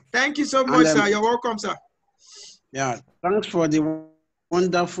 Banito. Thank you so much, sir. You're welcome, sir. Yeah, thanks for the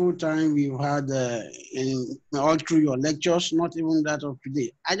wonderful time we've had all through your lectures, not even that of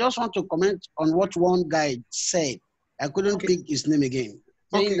today. I just want to comment on what one guy said. I couldn't pick his name again.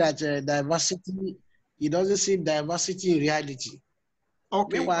 Saying that diversity, he doesn't see diversity in reality.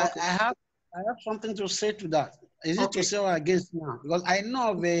 Okay. Meanwhile, I have something to say to that. Is it to say or against now? Because I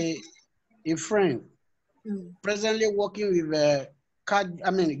know of a friend presently working with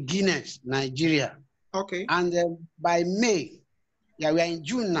Guinness, Nigeria. Okay. And by May, yeah, we are in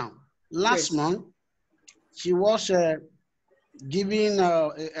June now. Last month, she was given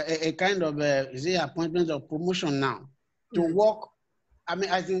a kind of appointment of promotion now to work. I mean,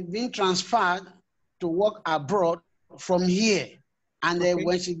 I think being transferred to work abroad from here. And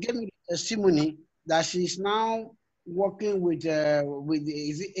when she gave me the testimony that she's now working with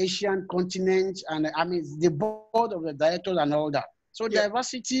the Asian continent, and I mean the board of the directors and all that. So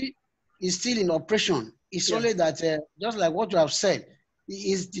diversity is still in operation. It's only that just like what you have said,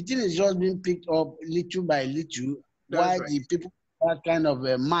 the thing is just being picked up little by little. While the people that kind of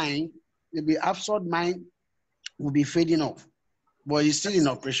mind, maybe absurd mind, will be fading off. But it's still in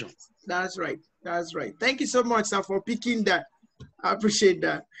operation. That's right. That's right. Thank you so much, sir, for picking that. I appreciate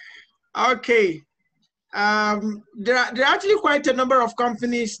that. Okay. There are actually quite a number of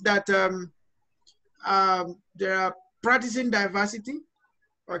companies that they are practicing diversity.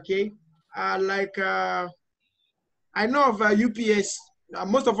 Okay. I know of UPS.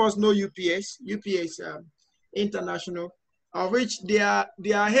 Most of us know UPS. UPS International, of which they are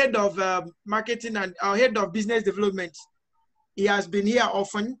head of marketing and head of business development. He has been here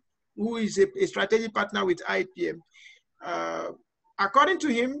often, who is a strategic partner with IPM. According to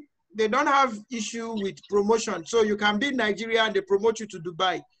him, they don't have issue with promotion. So you can be in Nigeria and they promote you to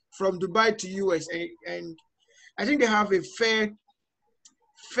Dubai, from Dubai to US. And I think they have a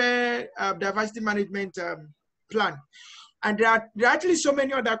fair diversity management plan. And there are actually so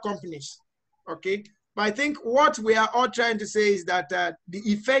many other companies, okay? But I think what we are all trying to say is that the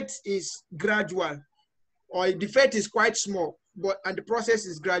effect is gradual, or the effect is quite small, and the process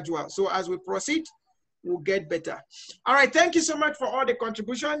is gradual. So as we proceed, we'll get better. All right, thank you so much for all the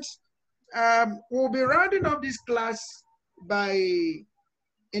contributions. We'll be rounding up this class in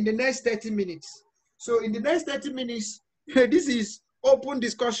the next 30 minutes. So in the next 30 minutes, this is open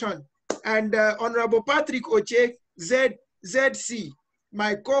discussion. And Honorable Patrick Oche, ZC,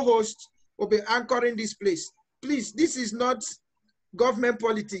 my co-host, will be anchoring this place. Please, this is not government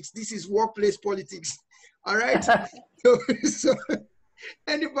politics. This is workplace politics. All right?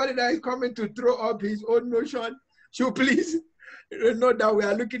 Anybody that is coming to throw up his own notion should please know that we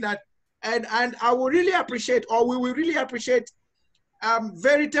are looking at, and I will really appreciate, or we will really appreciate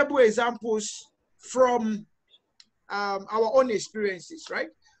veritable examples from our own experiences, right?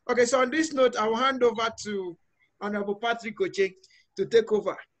 Okay, so on this note, I will hand over to Honorable Patrick Oche to take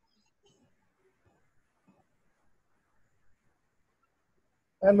over.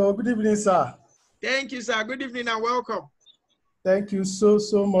 Hello, good evening, sir. Thank you, sir. Good evening and welcome. Thank you so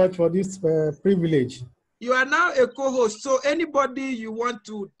much for this privilege. You are now a co-host, so anybody you want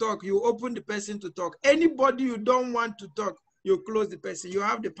to talk, you open the person to talk. Anybody you don't want to talk, you close the person. You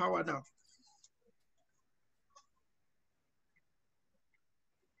have the power now.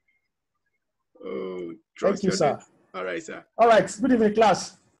 Oh, thank you, sir. All right, sir. All right, good evening,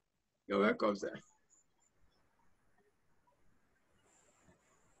 class. You're welcome, sir.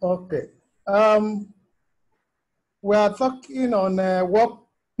 Okay. We are talking on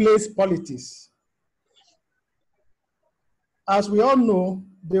workplace politics. As we all know,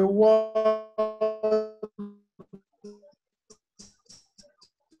 the world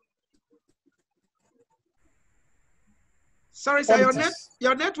Sorry, sir,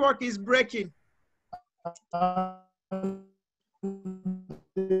 your network is breaking. Oh.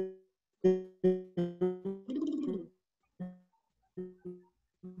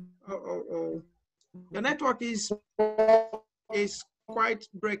 The network is quite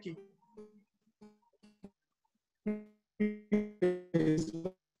breaking.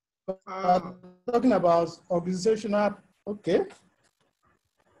 Talking about organizational, okay.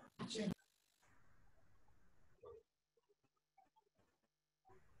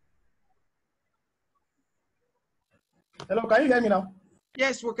 Hello, can you hear me now?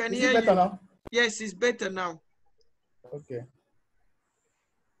 Yes, we can hear you. Is it better now? Yes, it's better now. Okay.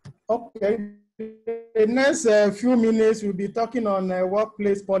 Okay. The next few minutes, we'll be talking on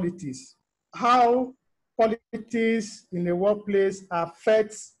workplace politics. How politics in the workplace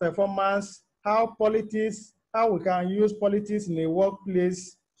affects performance, how we can use politics in the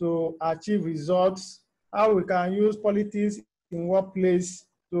workplace to achieve results, how we can use politics in workplace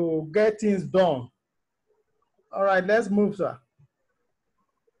to get things done. All right, let's move, sir.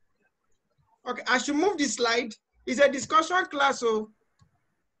 Okay, I should move this slide. It's a discussion class, so.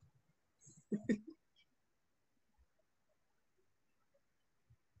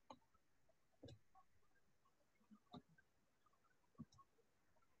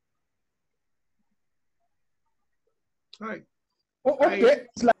 All right. Oh, okay.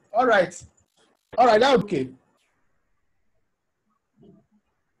 All right. All right, that's okay.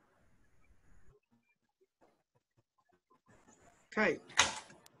 Okay.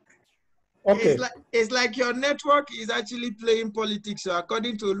 Okay. It's like your network is actually playing politics, so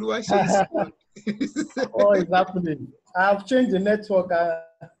according to Lua. Oh, it's happening. I've changed the network.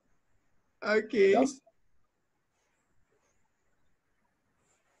 Okay.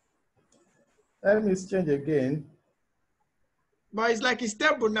 Let me change again. But it's like it's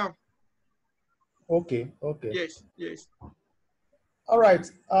stable now. Okay. Yes. All right.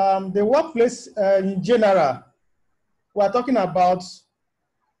 The workplace in general, we're talking about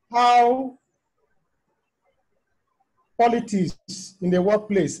how politics in the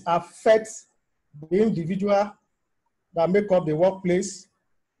workplace affects the individual that make up the workplace,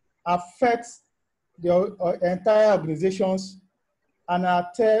 affects the entire organizations, and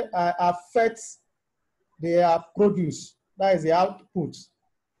affects their produce, that is the output.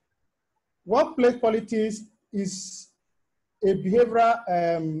 Workplace politics is a behavioral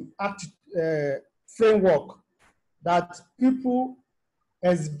framework that people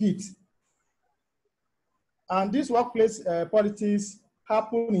exhibit. And this workplace politics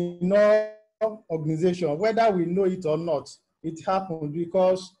happen in all organizations, whether we know it or not. It happens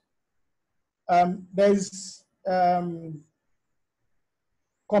because there's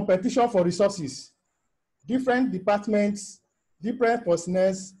competition for resources. Different departments, different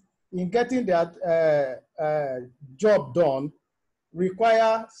personnel in getting their job done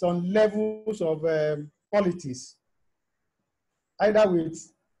require some levels of politics, either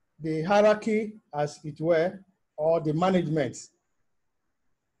with the hierarchy, as it were, or the management.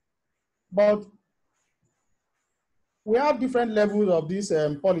 But we have different levels of this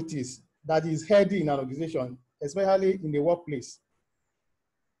politics that is heady in an organization, especially in the workplace.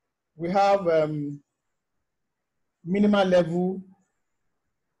 We have minimal level,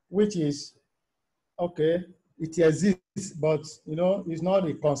 which is, okay, it exists, but it's not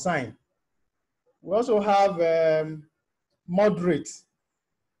a consign. We also have moderate.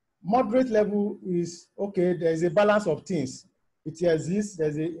 Moderate level is, okay, there's a balance of things. It exists,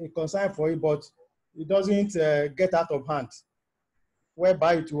 there's a consign for it, but it doesn't get out of hand.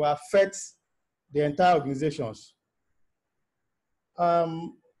 whereby it will affect the entire organizations.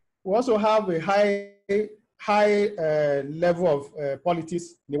 We also have a high level of politics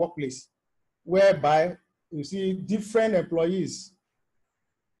in the workplace, whereby you see different employees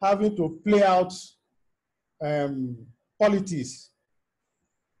having to play out politics.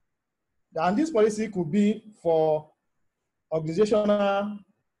 And this policy could be for organizational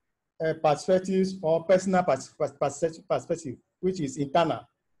perspectives or personal perspective, which is internal.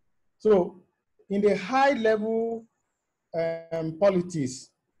 So in the high level politics,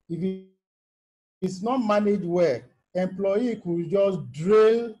 if it's not managed well, employee could just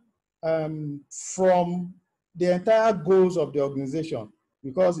drill from the entire goals of the organization,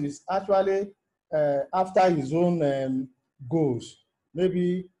 because it's actually after his own goals.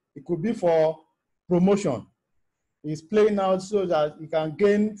 Maybe it could be for promotion. He's playing out so that he can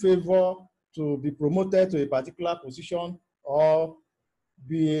gain favor to be promoted to a particular position or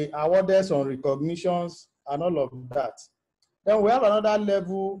be awarded some recognitions and all of that. Then we have another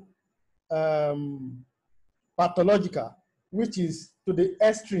level, pathological, which is to the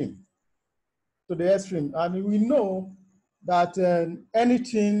extreme. To the extreme. And we know that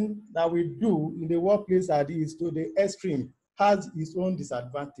anything that we do in the workplace that is to the extreme has its own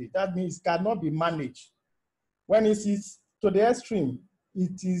disadvantage. That means it cannot be managed. When it is to the extreme,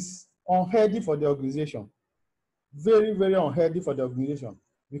 it is unhealthy for the organization. Very, very unhealthy for the organization,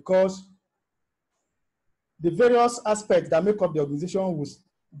 because the various aspects that make up the organization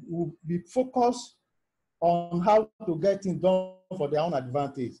will be focused on how to get things done for their own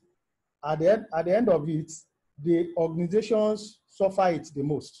advantage. At the end of it, the organizations suffer it the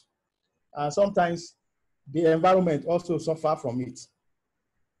most. And sometimes the environment also suffer from it.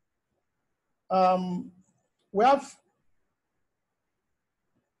 We have,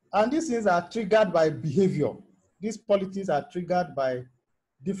 and these things are triggered by behavior. These politics are triggered by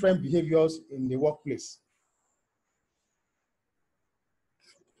different behaviors in the workplace.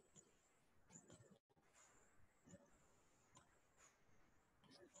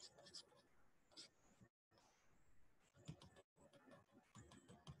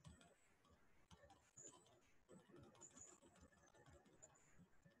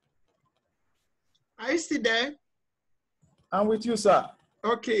 Are you still there? I'm with you, sir.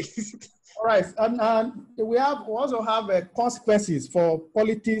 Okay. All right, and we also have consequences for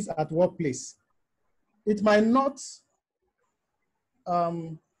politics at workplace. It might not,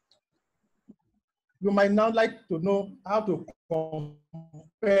 you might not like to know how to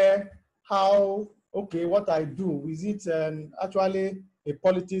compare how, okay, what I do, is it actually a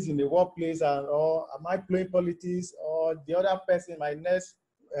politics in the workplace, or am I playing politics, or the other person, my next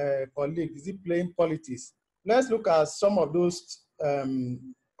colleague, is he playing politics? Let's look at some of those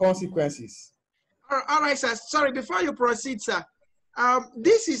consequences. All right, sir. Sorry, before you proceed, sir,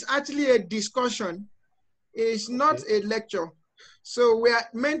 this is actually a discussion. It's not a lecture. So we are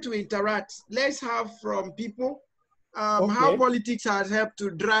meant to interact. Let's have from people how politics has helped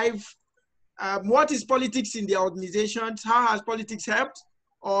to drive, what is politics in the organizations, how has politics helped,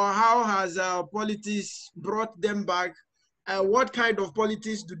 or how has politics brought them back, what kind of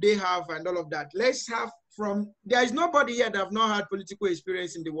politics do they have, and all of that. Let's have from, there is nobody here that have not had political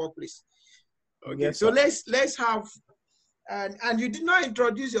experience in the workplace. Okay, yes, so let's have, and you did not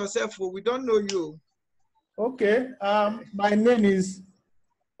introduce yourself, we don't know you. Okay, my name is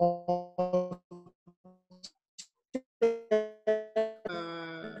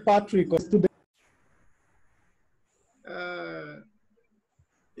Patrick.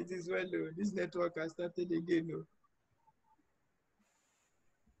 It is well known. This network has started again. No?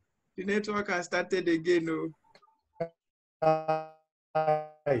 The network has started again. No?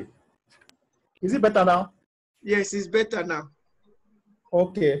 Is it better now? Yes, it's better now.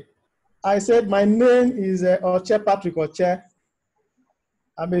 Okay. I said my name is Oche Patrick Oche.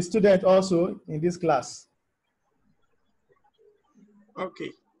 I'm a student also in this class.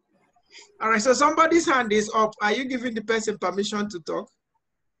 Okay. All right, so somebody's hand is up. Are you giving the person permission to talk?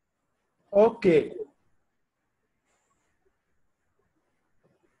 Okay.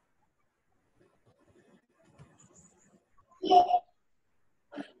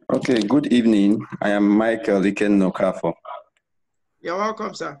 Okay, good evening. I am Michael Iken Nokafo. You're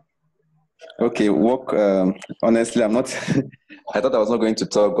welcome, sir. Okay, honestly, I'm not, I thought I was not going to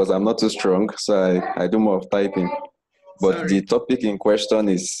talk because I'm not too strong, so I do more of typing. But sorry, the topic in question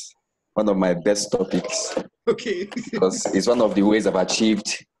is one of my best topics. Okay. Because it's one of the ways I've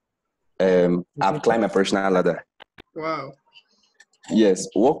achieved, I've climbed my professional ladder. Wow. Yes,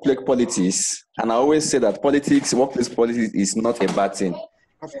 workplace politics, and I always say that workplace politics is not a bad thing.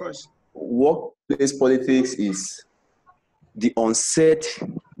 Of course. Workplace politics is the unsaid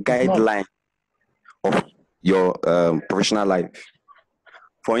guideline of your professional life.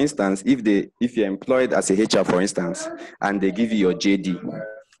 For instance, if you're employed as a HR, for instance, and they give you your JD,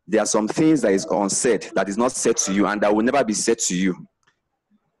 there are some things that is unsaid, that is not said to you, and that will never be said to you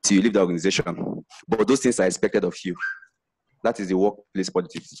till you leave the organization. But those things are expected of you. That is the workplace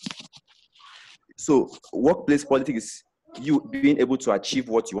politics. So workplace politics is you being able to achieve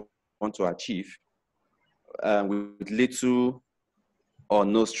what you want to achieve with little or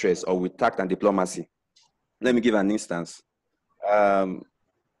no stress, or with tact and diplomacy. Let me give an instance.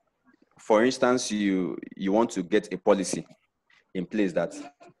 For instance, you want to get a policy in place that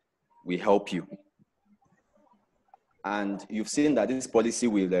will help you. And you've seen that this policy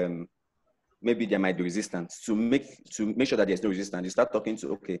will, maybe there might be resistance. To make sure that there's no resistance, you start talk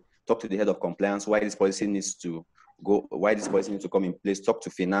to the head of compliance, why this policy needs to go, why this policy needs to come in place, talk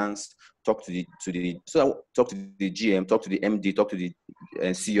to finance, talk to the GM, talk to the MD, talk to the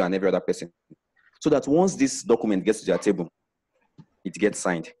CEO and every other person. So that once this document gets to their table, it gets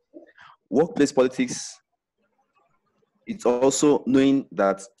signed. Workplace politics, it's also knowing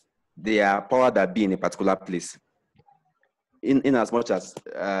that there are power that be in a particular place. In as much as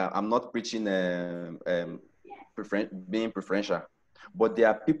I'm not preaching being preferential, but there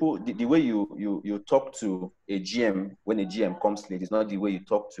are people, the way you talk to a GM when a GM comes late is not the way you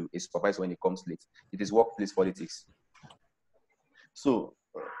talk to a supervisor when he comes late. It is workplace politics. So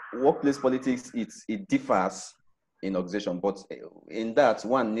workplace politics, it differs in organization, but in that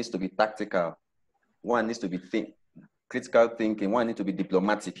one needs to be tactical, one needs to be critical thinking, one needs to be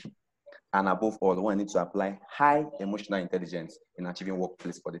diplomatic, and above all, one needs to apply high emotional intelligence in achieving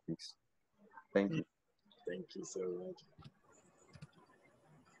workplace politics. Thank you. Thank you so much.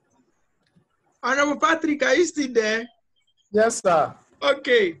 Honorable Patrick, are you still there? Yes, sir.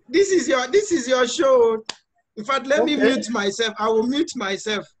 Okay, this is your show. In fact, let me mute myself. I will mute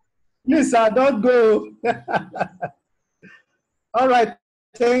myself. Please, sir, don't go. All right.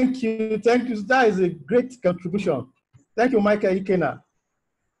 Thank you. Thank you. That is a great contribution. Thank you, Michael Ikena.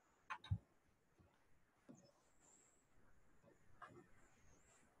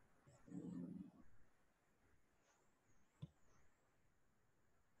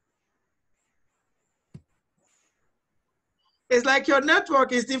 It's like your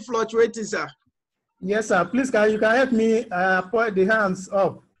network is still fluctuating, sir. Yes, sir. Please, you can help me point the hands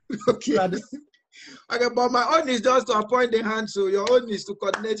up. Okay. Okay, but my own is just to appoint the hand, so your own is to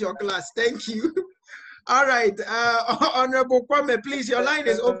coordinate your class. Thank you. All right. Honorable Kwame, please, your line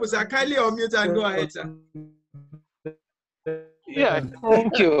is open, sir. Kindly unmute and go ahead, sir. Yeah,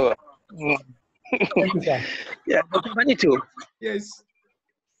 thank you. Thank you, sir. Yeah, Dr. Manito. Yes.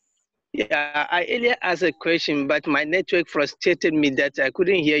 Yeah, I earlier asked a question, but my network frustrated me that I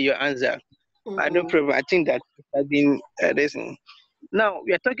couldn't hear your answer. I no problem. I think that has been listening. Now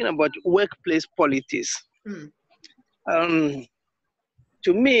we are talking about workplace politics.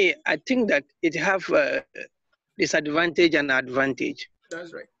 To me, I think that it have a disadvantage and advantage.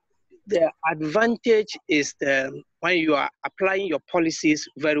 That's right. The advantage is when you are applying your policies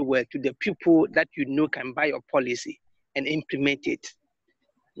very well to the people that you know can buy your policy and implement it.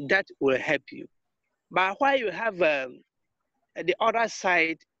 That will help you. But while you have the other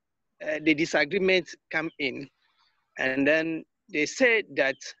side, the disagreements come in, and then they say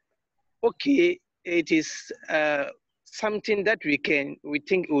that, okay, it is something that we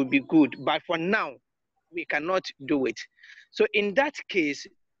think will be good, but for now, we cannot do it. So in that case,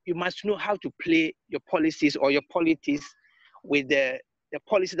 you must know how to play your policies or your politics with the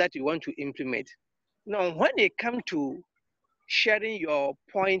policy that you want to implement. Now, when they come to sharing your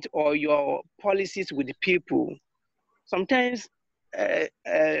point or your policies with the people, sometimes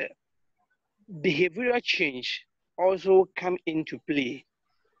behavioral change also come into play.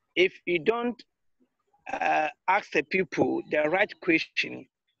 If you don't ask the people the right question,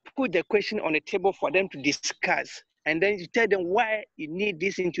 put the question on the table for them to discuss, and then you tell them why you need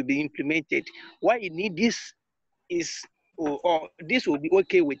this thing to be implemented, why you need this or this will be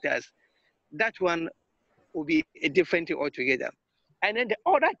okay with us, that one will be a different thing altogether. And then the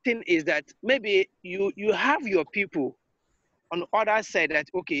other thing is that maybe you have your people on the other side that,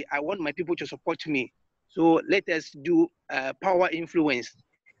 okay, I want my people to support me, so let us do power influence.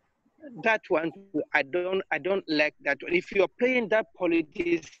 That one, I don't like that one. If you're playing that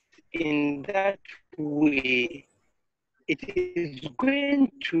politics in that way, it is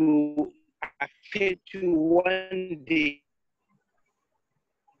going to affect you one day.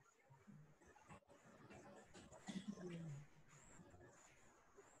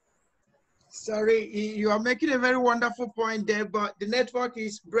 Sorry, you are making a very wonderful point there, but the network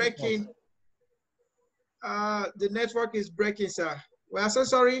is breaking. The network is breaking, sir. We are so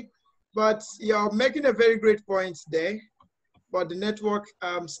sorry, but you're making a very great point there, but the network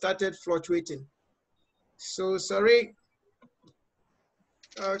started fluctuating. So sorry.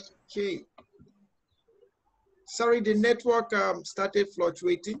 Okay. Sorry, the network started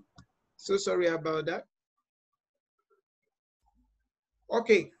fluctuating. So sorry about that.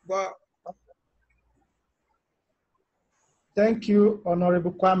 Okay, well. Thank you,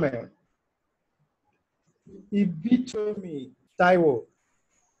 Honorable Kwame. Ibitomi Taiwo.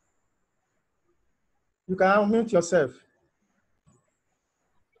 You can unmute yourself.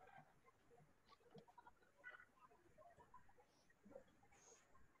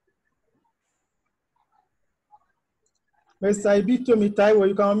 Mr. Ibitomi Taiwo,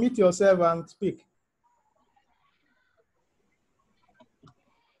 you can unmute yourself and speak.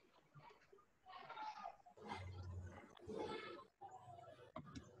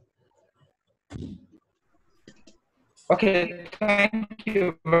 Okay, thank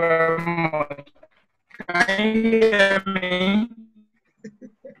you very much. Can you hear me?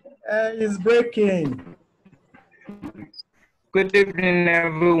 It's breaking. Good evening,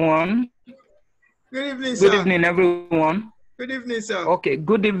 everyone. Good evening, sir. Good evening, everyone. Good evening, sir. Okay,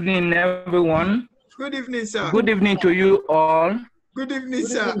 good evening, everyone. Good evening, sir. Good evening to you all. Good evening,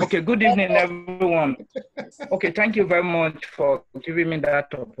 sir. Okay, good evening, everyone. Okay, thank you very much for giving me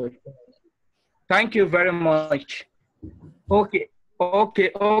that opportunity. Thank you very much. Okay.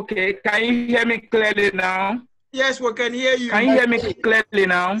 Can you hear me clearly now? Yes, we can hear you. Can you hear me clearly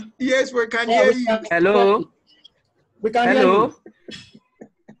now? Yes, we can hear you. Hello? We can hear you.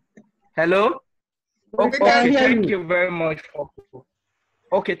 Hello? Okay, thank you very much.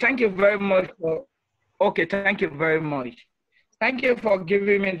 Okay, thank you very much. Thank you very much. Thank you for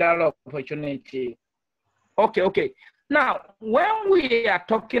giving me that opportunity. Okay. Now, when we are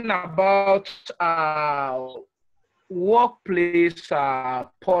talking about workplace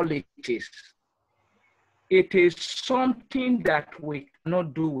politics, it is something that we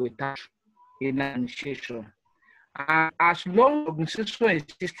cannot do without in an administration. And as long as organization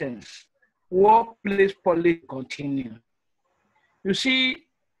existence, workplace politics continue. You see,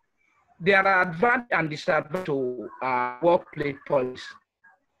 there are advantages and disadvantages to workplace policy,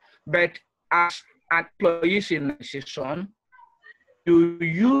 but as employees in an organization, you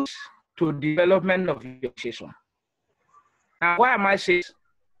use to development of your organization. Now, why am I saying this?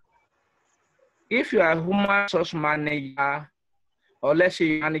 If you are a human resource manager, or let's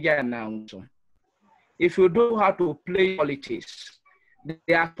say manager now, if you know how to play politics,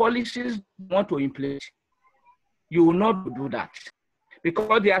 there are policies you want to implement, you will not do that.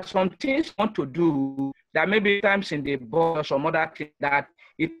 Because there are some things you want to do that maybe times in the board or some other thing that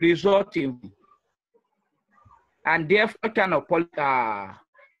it results in. And therefore kind of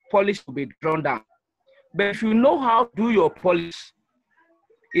policy will be drawn down. But if you know how to do your policy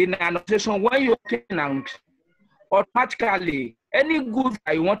in an organization, when you're taking out, automatically, any good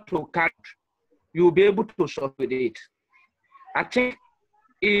that you want to catch, you'll be able to solve with it. I think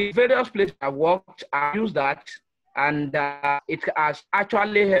in various places I worked, I used that, and it has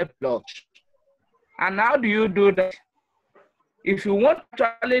actually helped lots. And how do you do that? If you want to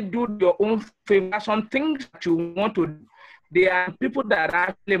actually do your own favor, some things that you want to do, there are people that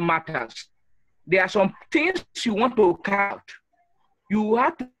actually matters. There are some things you want to count. You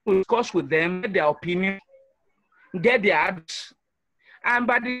have to discuss with them, get their opinion, get their advice. And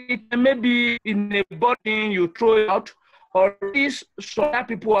by the time maybe in a body you throw it out, or these some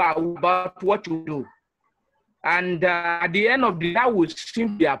people are about what you do. And at the end of the day, that will seem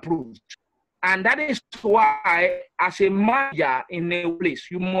to be approved. And that is why, as a manager in a place,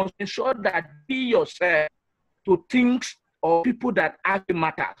 you must ensure that be yourself to things or people that actually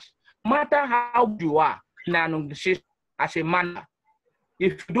matters. No matter how you are in an organization as a manager,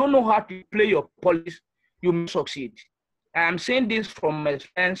 if you don't know how to play your policy, you may succeed. I'm saying this from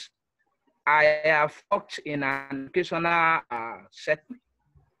experience. I have worked in an educational setting,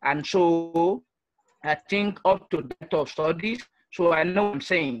 and so I think up to date of studies, so I know what I'm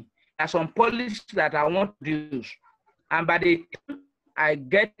saying. There are some policies that I want to use, and by the time I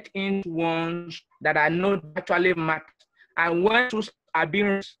get into ones that I know actually matter, and when I've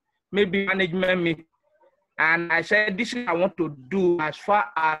been maybe management meeting, and I said, this is what I want to do as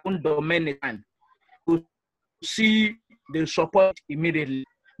far as own domain is concerned, to see the support immediately.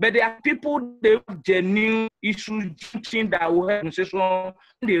 But there are people, they have genuine issues that will help organization,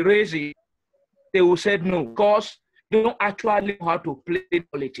 they raise it, they will say no, because they don't actually know how to play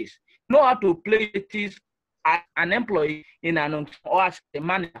politics. Know how to play politics as an employee in an or as a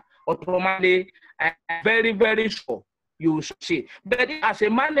manager, automatically, I'm very, very sure you will succeed. But as a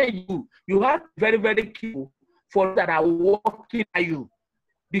manager, you have very, very careful for that are working at you.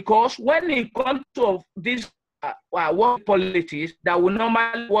 Because when it comes to this work politics, that will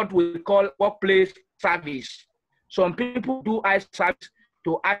normally what we call workplace service. Some people do eye service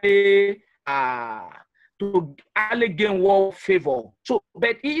to only gain work favor. So,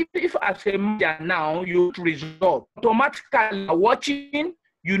 but if as a manager now you result automatically watching,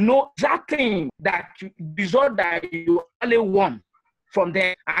 you know that thing that result that you only want from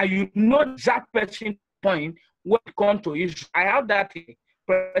them, and you know that person point when it comes to issue. I have that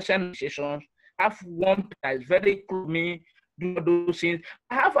presentations. I have one that is very close to me, do those things.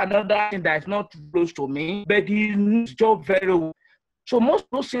 I have another thing that is not close to me, but he knows his job very well. So most of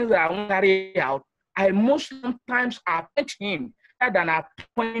those things that I want to carry out, I most sometimes appoint him rather than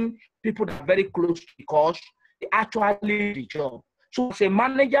appoint people that are very close because they actually do the job. So as a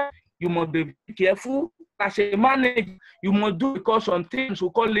manager, you must be careful. As a manager, you must do because sometimes we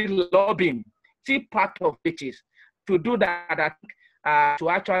call it lobbying. See, part of it is to do that to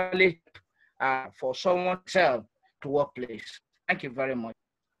actually for someone else to workplace. Thank you very much.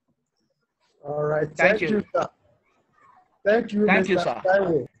 All right. Thank you. Sir. Thank you, Thank Mr. you, sir.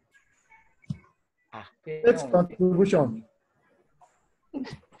 Taiwo. Next contribution.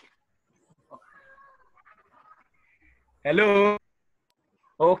 Hello.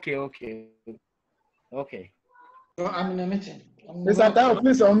 Okay. I'm in a meeting. Mr. Taiwo,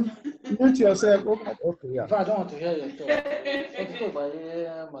 please mute yourself. Okay, yeah. If I don't want to hear your talk.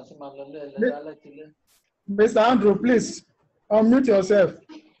 Mr. Andrew, please unmute yourself.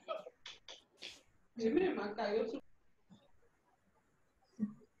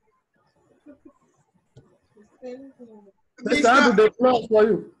 Mr. Andrew, the floor is for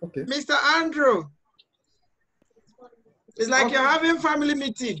you. Okay. Mr. Andrew, it's like you're having family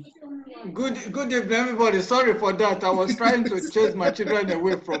meeting. Good evening, everybody. Sorry for that. I was trying to chase my children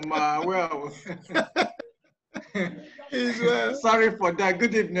away from where I was. Sorry for that.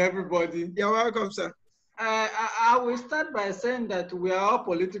 Good evening, everybody. You're welcome, sir. I will start by saying that we are all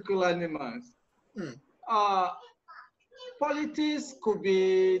political animals. Politics could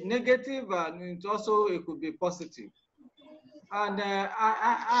be negative and it could be positive. And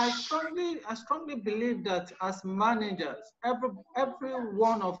I strongly believe that as managers, every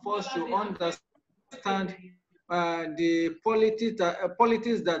one of us should understand the politics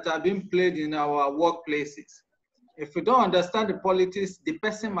that are being played in our workplaces. If we don't understand the politics, the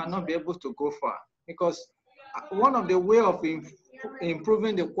person might not be able to go far. Because one of the ways of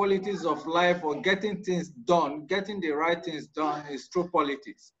improving the qualities of life or getting things done, getting the right things done is through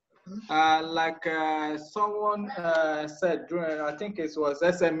politics. Like someone said during, I think it was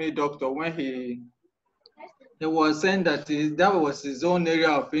SME doctor, when he was saying that that was his own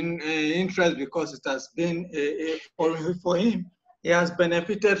area of interest because it has been, for him, he has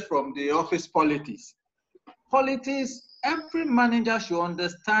benefited from the office politics. Politics, every manager should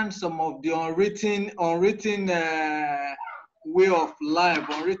understand some of the unwritten way of life,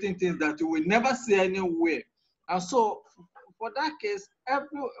 unwritten things that you will never see anywhere. And so, for that case,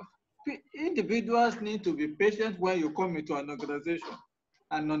 individuals need to be patient when you come into an organization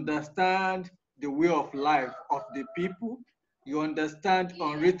and understand the way of life of the people. You understand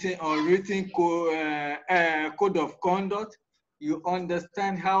unwritten code of conduct. You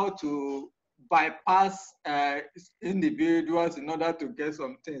understand how to bypass individuals in order to get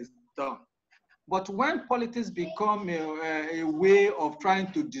some things done. But when politics become a way of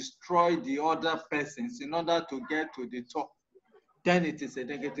trying to destroy the other persons in order to get to the top, then it is a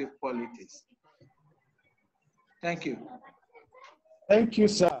negative politics. Thank you. Thank you,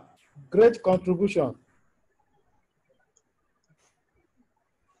 sir. Great contribution.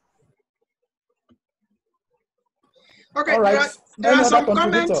 Okay, right. There are some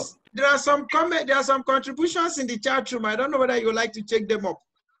comments. There are some contributions in the chat room. I don't know whether you would like to check them up.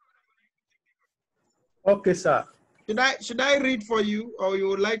 Okay, sir. Should I read for you, or you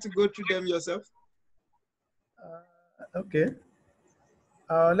would like to go through them yourself? Okay.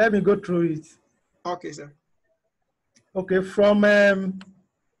 Let me go through it. Okay, sir. Okay, from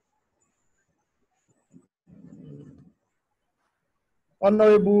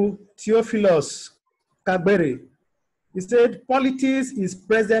Honorable Theophilus Kagbere. He said, politics is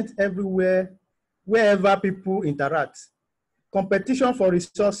present everywhere, wherever people interact. Competition for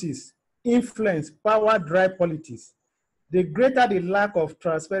resources, influence, power drive politics. The greater the lack of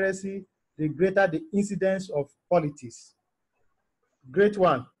transparency, the greater the incidence of politics. Great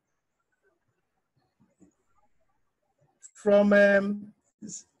one. From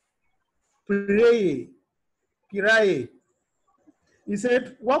Piraye. He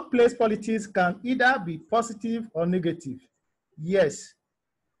said, workplace politics can either be positive or negative. Yes.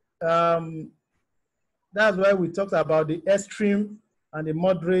 That's why we talked about the extreme and the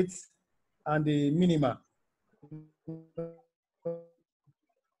moderate and the minima.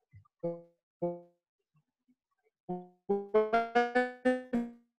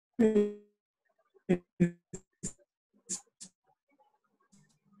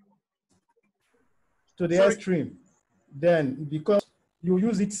 To the extreme, then because you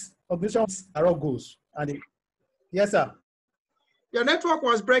use it, organizations are all goals. And yes, sir. Your network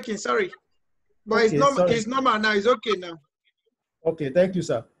was breaking, sorry. But okay, it's normal now, it's okay now. Okay, thank you,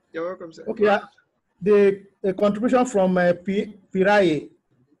 sir. You're welcome, sir. Okay, the contribution from Piraye.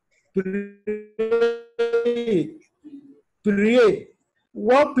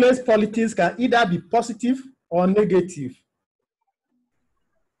 Workplace politics can either be positive or negative.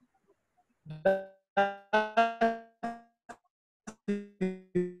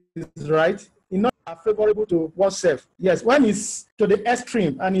 Right? It's not favorable to oneself. Yes, when it's to the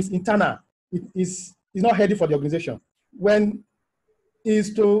extreme and it's internal, it is not healthy for the organization. When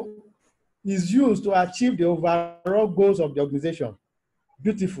it's used to achieve the overall goals of the organization,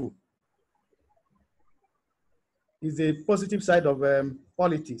 beautiful. Is a positive side of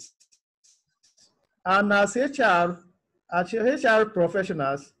politics. And as HR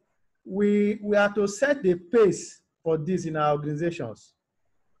professionals, we are to set the pace for this in our organizations.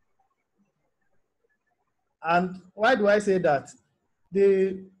 And why do I say that?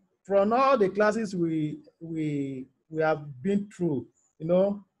 From all the classes we have been through, you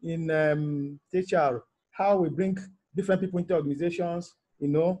know, in HR, how we bring different people into organizations, you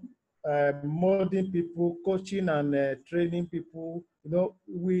know, molding people, coaching and training people, you know,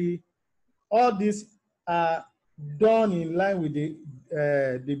 all these are done in line with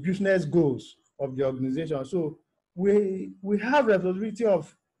the business goals of the organization. So we have the responsibility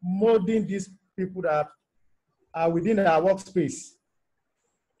of molding these people that are within our workspace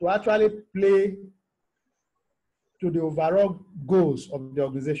to actually play to the overall goals of the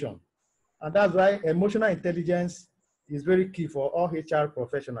organization. And that's why emotional intelligence is very key for all HR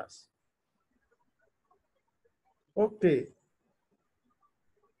professionals. Okay.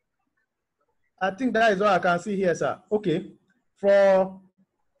 I think that is all I can see here, sir. Okay. From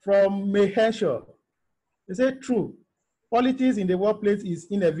May Henshaw, they say true. Politics in the workplace is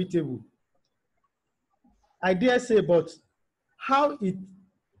inevitable. I dare say, but how it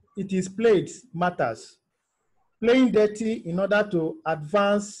is played matters. Playing dirty in order to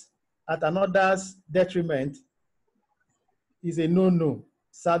advance at another's detriment is a no-no,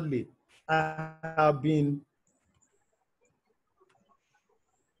 sadly. I've been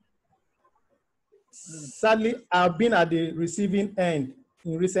at the receiving end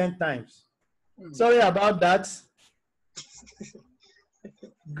in recent times. Sorry about that.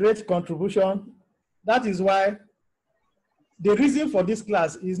 Great contribution. That is why the reason for this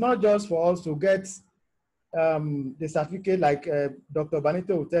class is not just for us to get the certificate like Dr.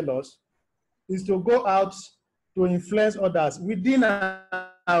 Benito will tell us, is to go out to influence others within our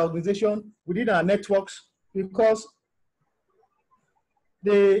organization, within our networks, because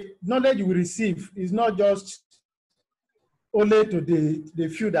the knowledge we receive is not just only to the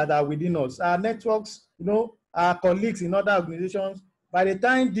few that are within us. Our networks, you know, our colleagues in other organizations, by the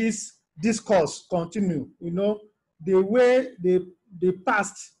time this discourse continue, you know, the way the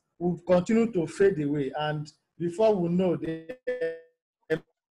past will continue to fade away, and before we know, the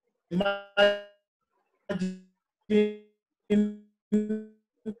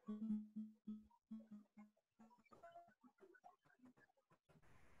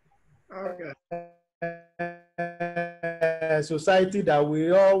okay. Society that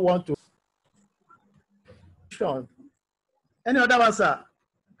we all want to. Any other one, sir?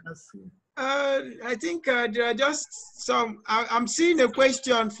 I think there are just some. I'm seeing a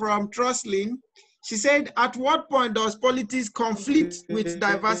question from Truslin. She said, at what point does politics conflict with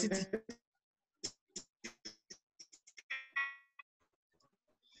diversity?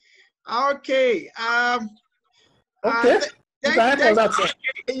 Okay.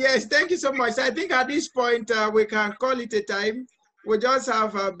 Yes, thank you so much. I think at this point, we can call it a time. We just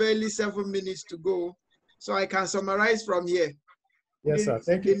have barely 7 minutes to go. So I can summarize from here. Yes, sir.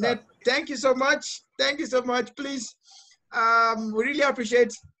 Thank you. Thank you so much. Thank you so much. Please, we really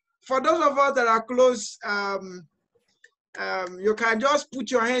appreciate. For those of us that are close, you can just put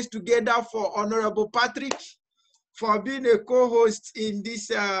your hands together for Honorable Patrick for being a co-host in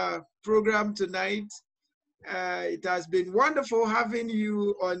this program tonight. It has been wonderful having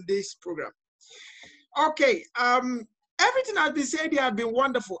you on this program. Okay, everything has been said here has been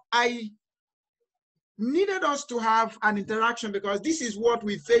wonderful. needed us to have an interaction because this is what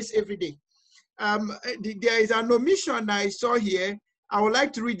we face every day. There is an omission I saw here. I would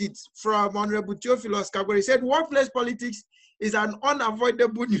like to read it from Honorable Theophilus Kagore. He said, workplace politics is an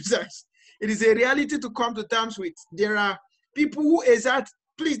unavoidable nuisance. It is a reality to come to terms with. There are people who exert,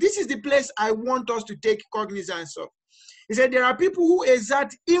 please, this is the place I want us to take cognizance of. He said, there are people who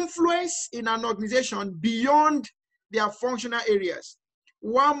exert influence in an organization beyond their functional areas.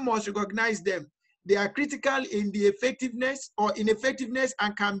 One must recognize them. They are critical in the effectiveness or ineffectiveness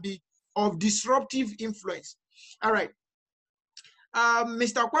and can be of disruptive influence. All right.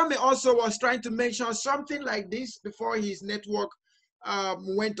 Mr. Kwame also was trying to mention something like this before his network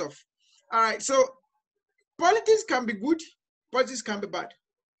went off. All right, so politics can be good, politics can be bad.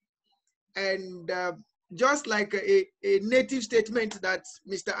 And just like a native statement that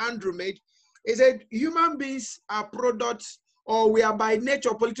Mr. Andrew made, he said human beings are products, or we are by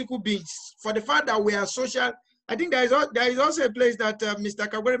nature political beings. For the fact that we are social, I think there is also a place that Mr.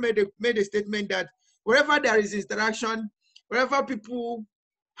 Kagore made a statement that wherever there is interaction, wherever people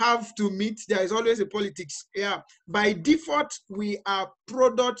have to meet, there is always a politics. Yeah, by default, we are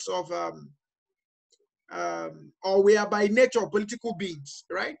products of, or we are by nature political beings,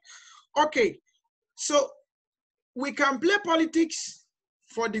 right? Okay, so we can play politics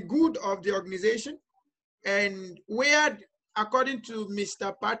for the good of the organization, and where, according to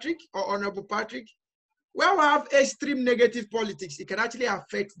Mr. Patrick or Honorable Patrick, where we have extreme negative politics, it can actually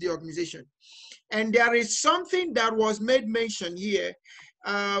affect the organization. And there is something that was made mention here.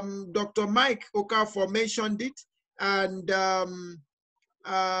 Dr. Mike Okafor mentioned it, and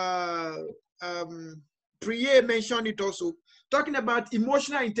Priye mentioned it also, talking about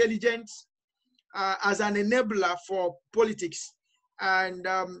emotional intelligence as an enabler for politics. And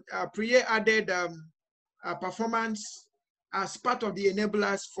Priye added performance as part of the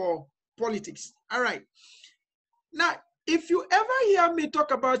enablers for politics. All right. Now, if you ever hear me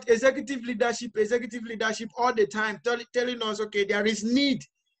talk about executive leadership all the time, telling us, okay, there is need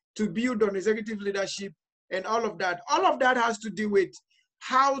to build on executive leadership and all of that has to do with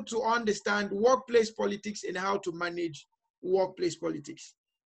how to understand workplace politics and how to manage workplace politics.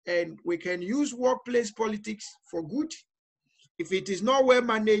 And we can use workplace politics for good. If it is not well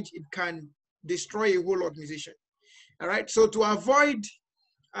managed, it can destroy a whole organization. All right, so to avoid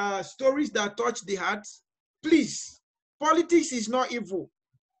stories that touch the heart, please, politics is not evil,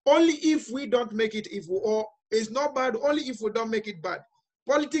 only if we don't make it evil, or it's not bad only if we don't make it bad.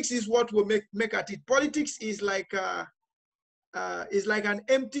 Politics is what will make at it. Politics is like an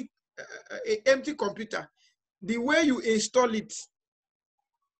empty computer. The way you install it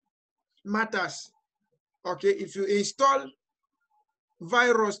matters. Okay, if you install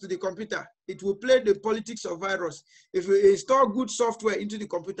virus to the computer, it will play the politics of virus. If you install good software into the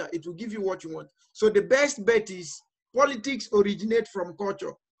computer, it will give you what you want. So the best bet is politics originate from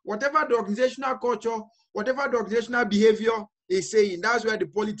culture. Whatever the organizational culture, whatever the organizational behavior is saying, that's where the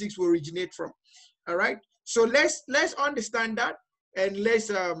politics will originate from. All right. So let's understand that, and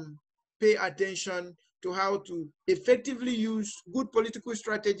let's pay attention to how to effectively use good political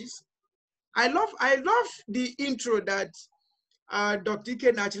strategies. I love the intro that Dr.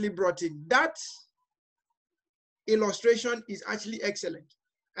 Ken actually brought in. That illustration is actually excellent.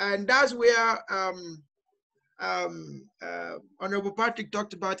 And that's where Honorable Patrick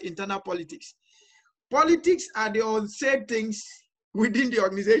talked about internal politics. Politics are the unsaid things within the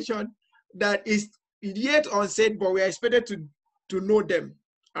organization that is yet unsaid, but we are expected to know them.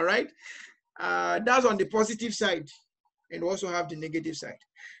 All right. That's on the positive side, and also have the negative side.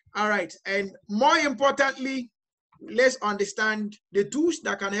 All right. And more importantly, let's understand the tools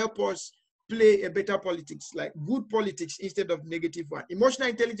that can help us play a better politics, like good politics instead of negative one. Emotional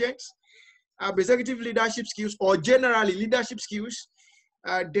intelligence, executive leadership skills, or generally leadership skills,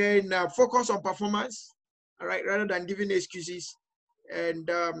 then focus on performance, all right, rather than giving excuses, and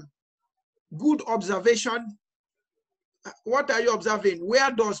good observation. What are you observing?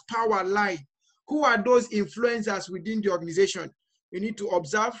 Where does power lie? Who are those influencers within the organization? You need to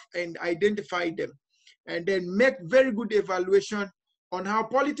observe and identify them, and then make very good evaluation on how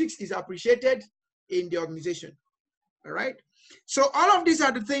politics is appreciated in the organization. All right. So all of these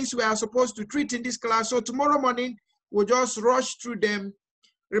are the things we are supposed to treat in this class. So tomorrow morning, we'll just rush through them.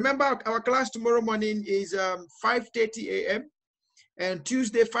 Remember, our class tomorrow morning is 5:30 a.m. and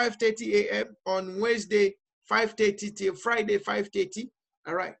Tuesday 5:30 a.m. on Wednesday 5:30 till Friday 5:30.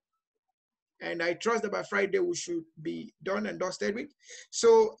 All right. And I trust that by Friday we should be done and dusted with.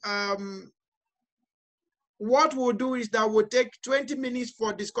 So what we'll do is that we'll take 20 minutes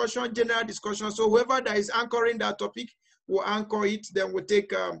for discussion, general discussion. So whoever that is anchoring that topic will anchor it. Then we'll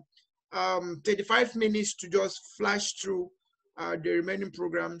take 35 minutes to just flash through the remaining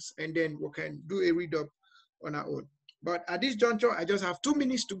programs, and then we can do a read up on our own. But at this juncture, I just have 2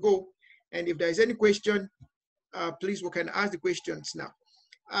 minutes to go. And if there's any question, please, we can ask the questions now.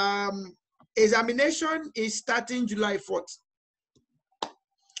 Examination is starting July 4th.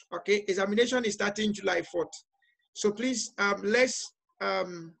 Okay, examination is starting July 4th. So please,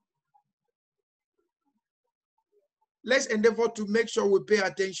 let's endeavor to make sure we pay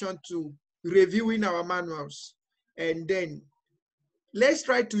attention to reviewing our manuals. And then let's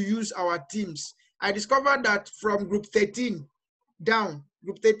try to use our teams. I discovered that from group 13 down,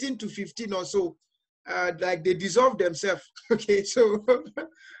 group 13 to 15 or so, like they dissolve themselves. Okay, so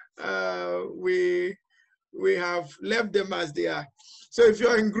we have left them as they are. So if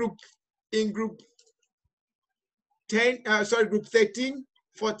you're in group 10, group 13,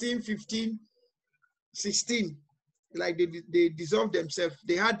 14, 15, 16, like they dissolved themselves.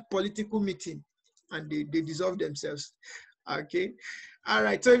 They had political meeting and they dissolved themselves. Okay. All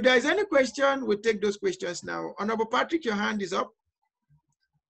right. So if there's any question, we'll take those questions now. Honorable Patrick, your hand is up.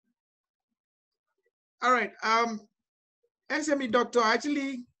 All right. SME doctor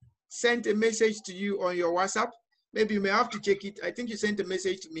actually sent a message to you on your WhatsApp. Maybe you may have to check it. I think you sent a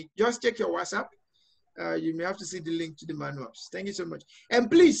message to me. Just check your WhatsApp. You may have to see the link to the manuals. Thank you so much. And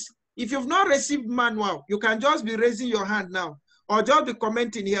please, if you've not received manual, you can just be raising your hand now, or just be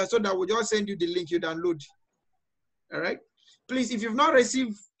commenting here so that we'll just send you the link you download. All right. Please, if you've not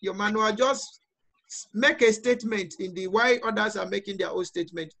received your manual, just make a statement in the why others are making their own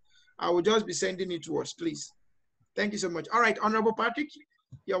statement. I will just be sending it to us, please. Thank you so much. All right, Honorable Patrick,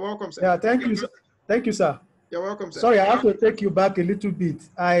 you're welcome, sir. Yeah, thank you, sir. Thank you, sir. You're welcome, sir. Sorry, I have to take you back a little bit.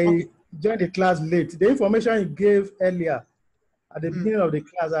 I joined the class late. The information you gave earlier at the beginning of the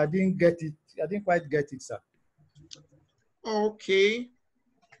class, I didn't get it. I didn't quite get it, sir. Okay.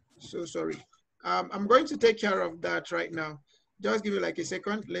 So sorry. I'm going to take care of that right now. Just give me like a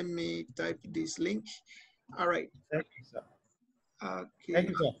second. Let me type this link. All right. Thank you, sir. Okay. Thank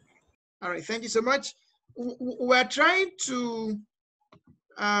you, sir. All right. Thank you so much. We're trying to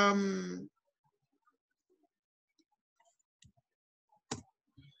I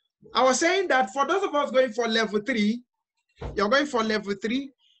was saying that for those of us going for level 3, you're going for level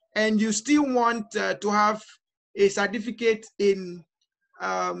 3 and you still want to have a certificate in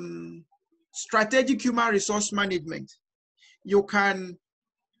strategic human resource management. You can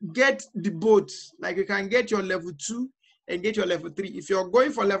get the both, like you can get your level 2 and get your level 3. If you're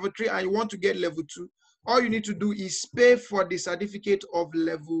going for level 3 and you want to get level 2, all you need to do is pay for the certificate of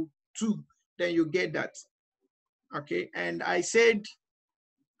level 2, then you get that. Okay, and I said,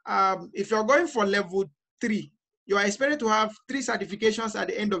 if you're going for level 3, you are expected to have 3 certifications at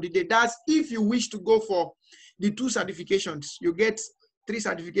the end of the day. That's if you wish to go for the 2 certifications, you get 3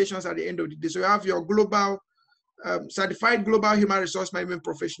 certifications at the end of the day. So you have your global, certified global human resource management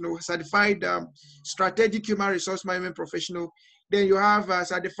professional, certified strategic human resource management professional. Then you have a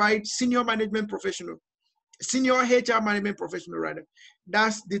certified senior management professional, senior HR management professional rather.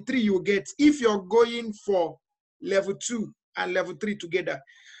 That's the 3 you get if you're going for level 2 and level 3 together.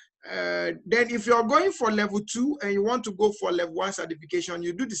 Then if you're going for level 2 and you want to go for level 1 certification,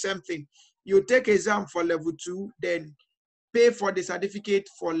 you do the same thing. You take exam for level 2, then pay for the certificate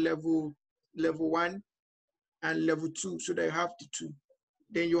for level 1 and level 2, so that you have the 2.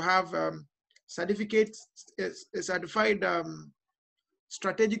 Then you have certificate, a certified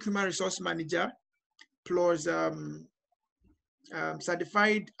strategic human resource manager, plus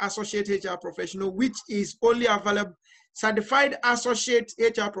certified associate HR professional, which is only available, certified associate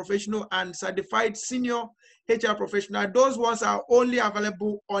HR professional and certified senior HR professional. Those ones are only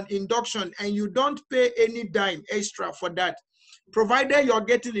available on induction, and you don't pay any dime extra for that. Provided you're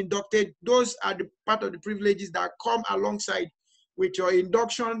getting inducted, those are the part of the privileges that come alongside with your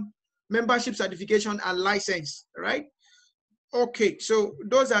induction, membership certification, and license, right? Okay, so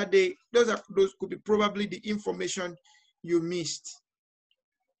those could be probably the information you missed.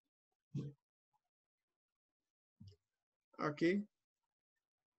 Okay.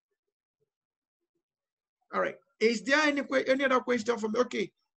 All right. Is there any other question from?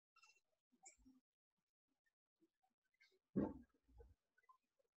 Okay.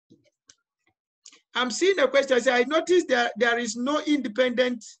 I'm seeing a question. I noticed that there is no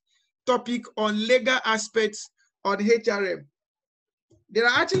independent topic on legal aspects on HRM. There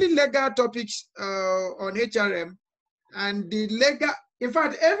are actually legal topics on HRM, and the legal, in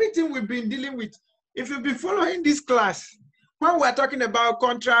fact, everything we've been dealing with, if you've been following this class, when we're talking about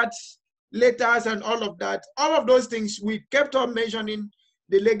contracts, letters, and all of that, all of those things, we kept on mentioning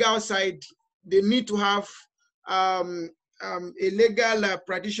the legal side. They need to have a legal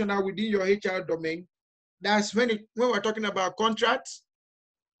practitioner within your HR domain. That's when we're talking about contracts.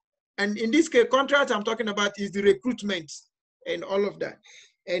 And in this case, contract I'm talking about is the recruitment and all of that.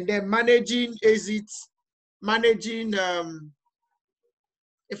 And then managing exits, managing, in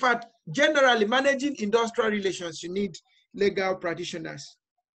fact, generally managing industrial relations, you need legal practitioners.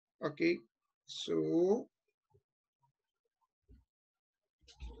 Okay, so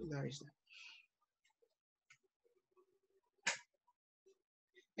there is that.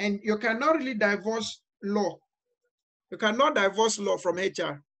 And you cannot really divorce law. You cannot divorce law from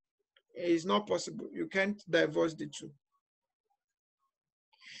HR. It's not possible. You can't divorce the two.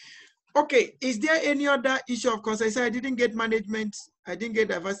 Okay, is there any other issue of concern? I said I didn't get management. I didn't get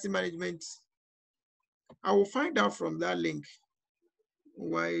diversity management. I will find out from that link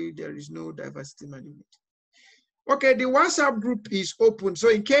why there is no diversity management. Okay, the WhatsApp group is open. So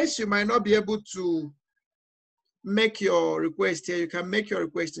in case you might not be able to make your request here, you can make your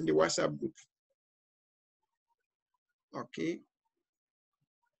request in the WhatsApp group. Okay.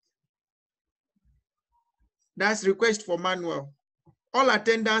 That's request for manual. All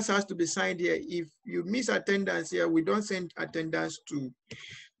attendance has to be signed here. If you miss attendance here, we don't send attendance to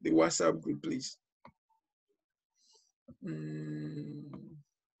the WhatsApp group, please.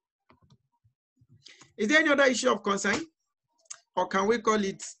 Is there any other issue of concern? Or can we call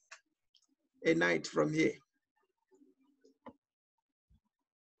it a night from here?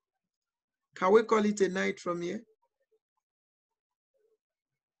 Can we call it a night from here?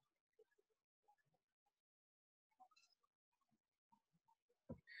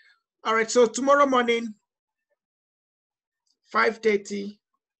 All right, so tomorrow morning, 5:30,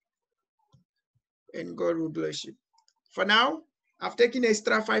 and God will bless you. For now, I've taken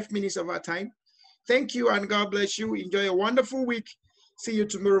extra 5 minutes of our time. Thank you and God bless you. Enjoy a wonderful week. See you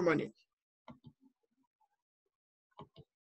tomorrow morning.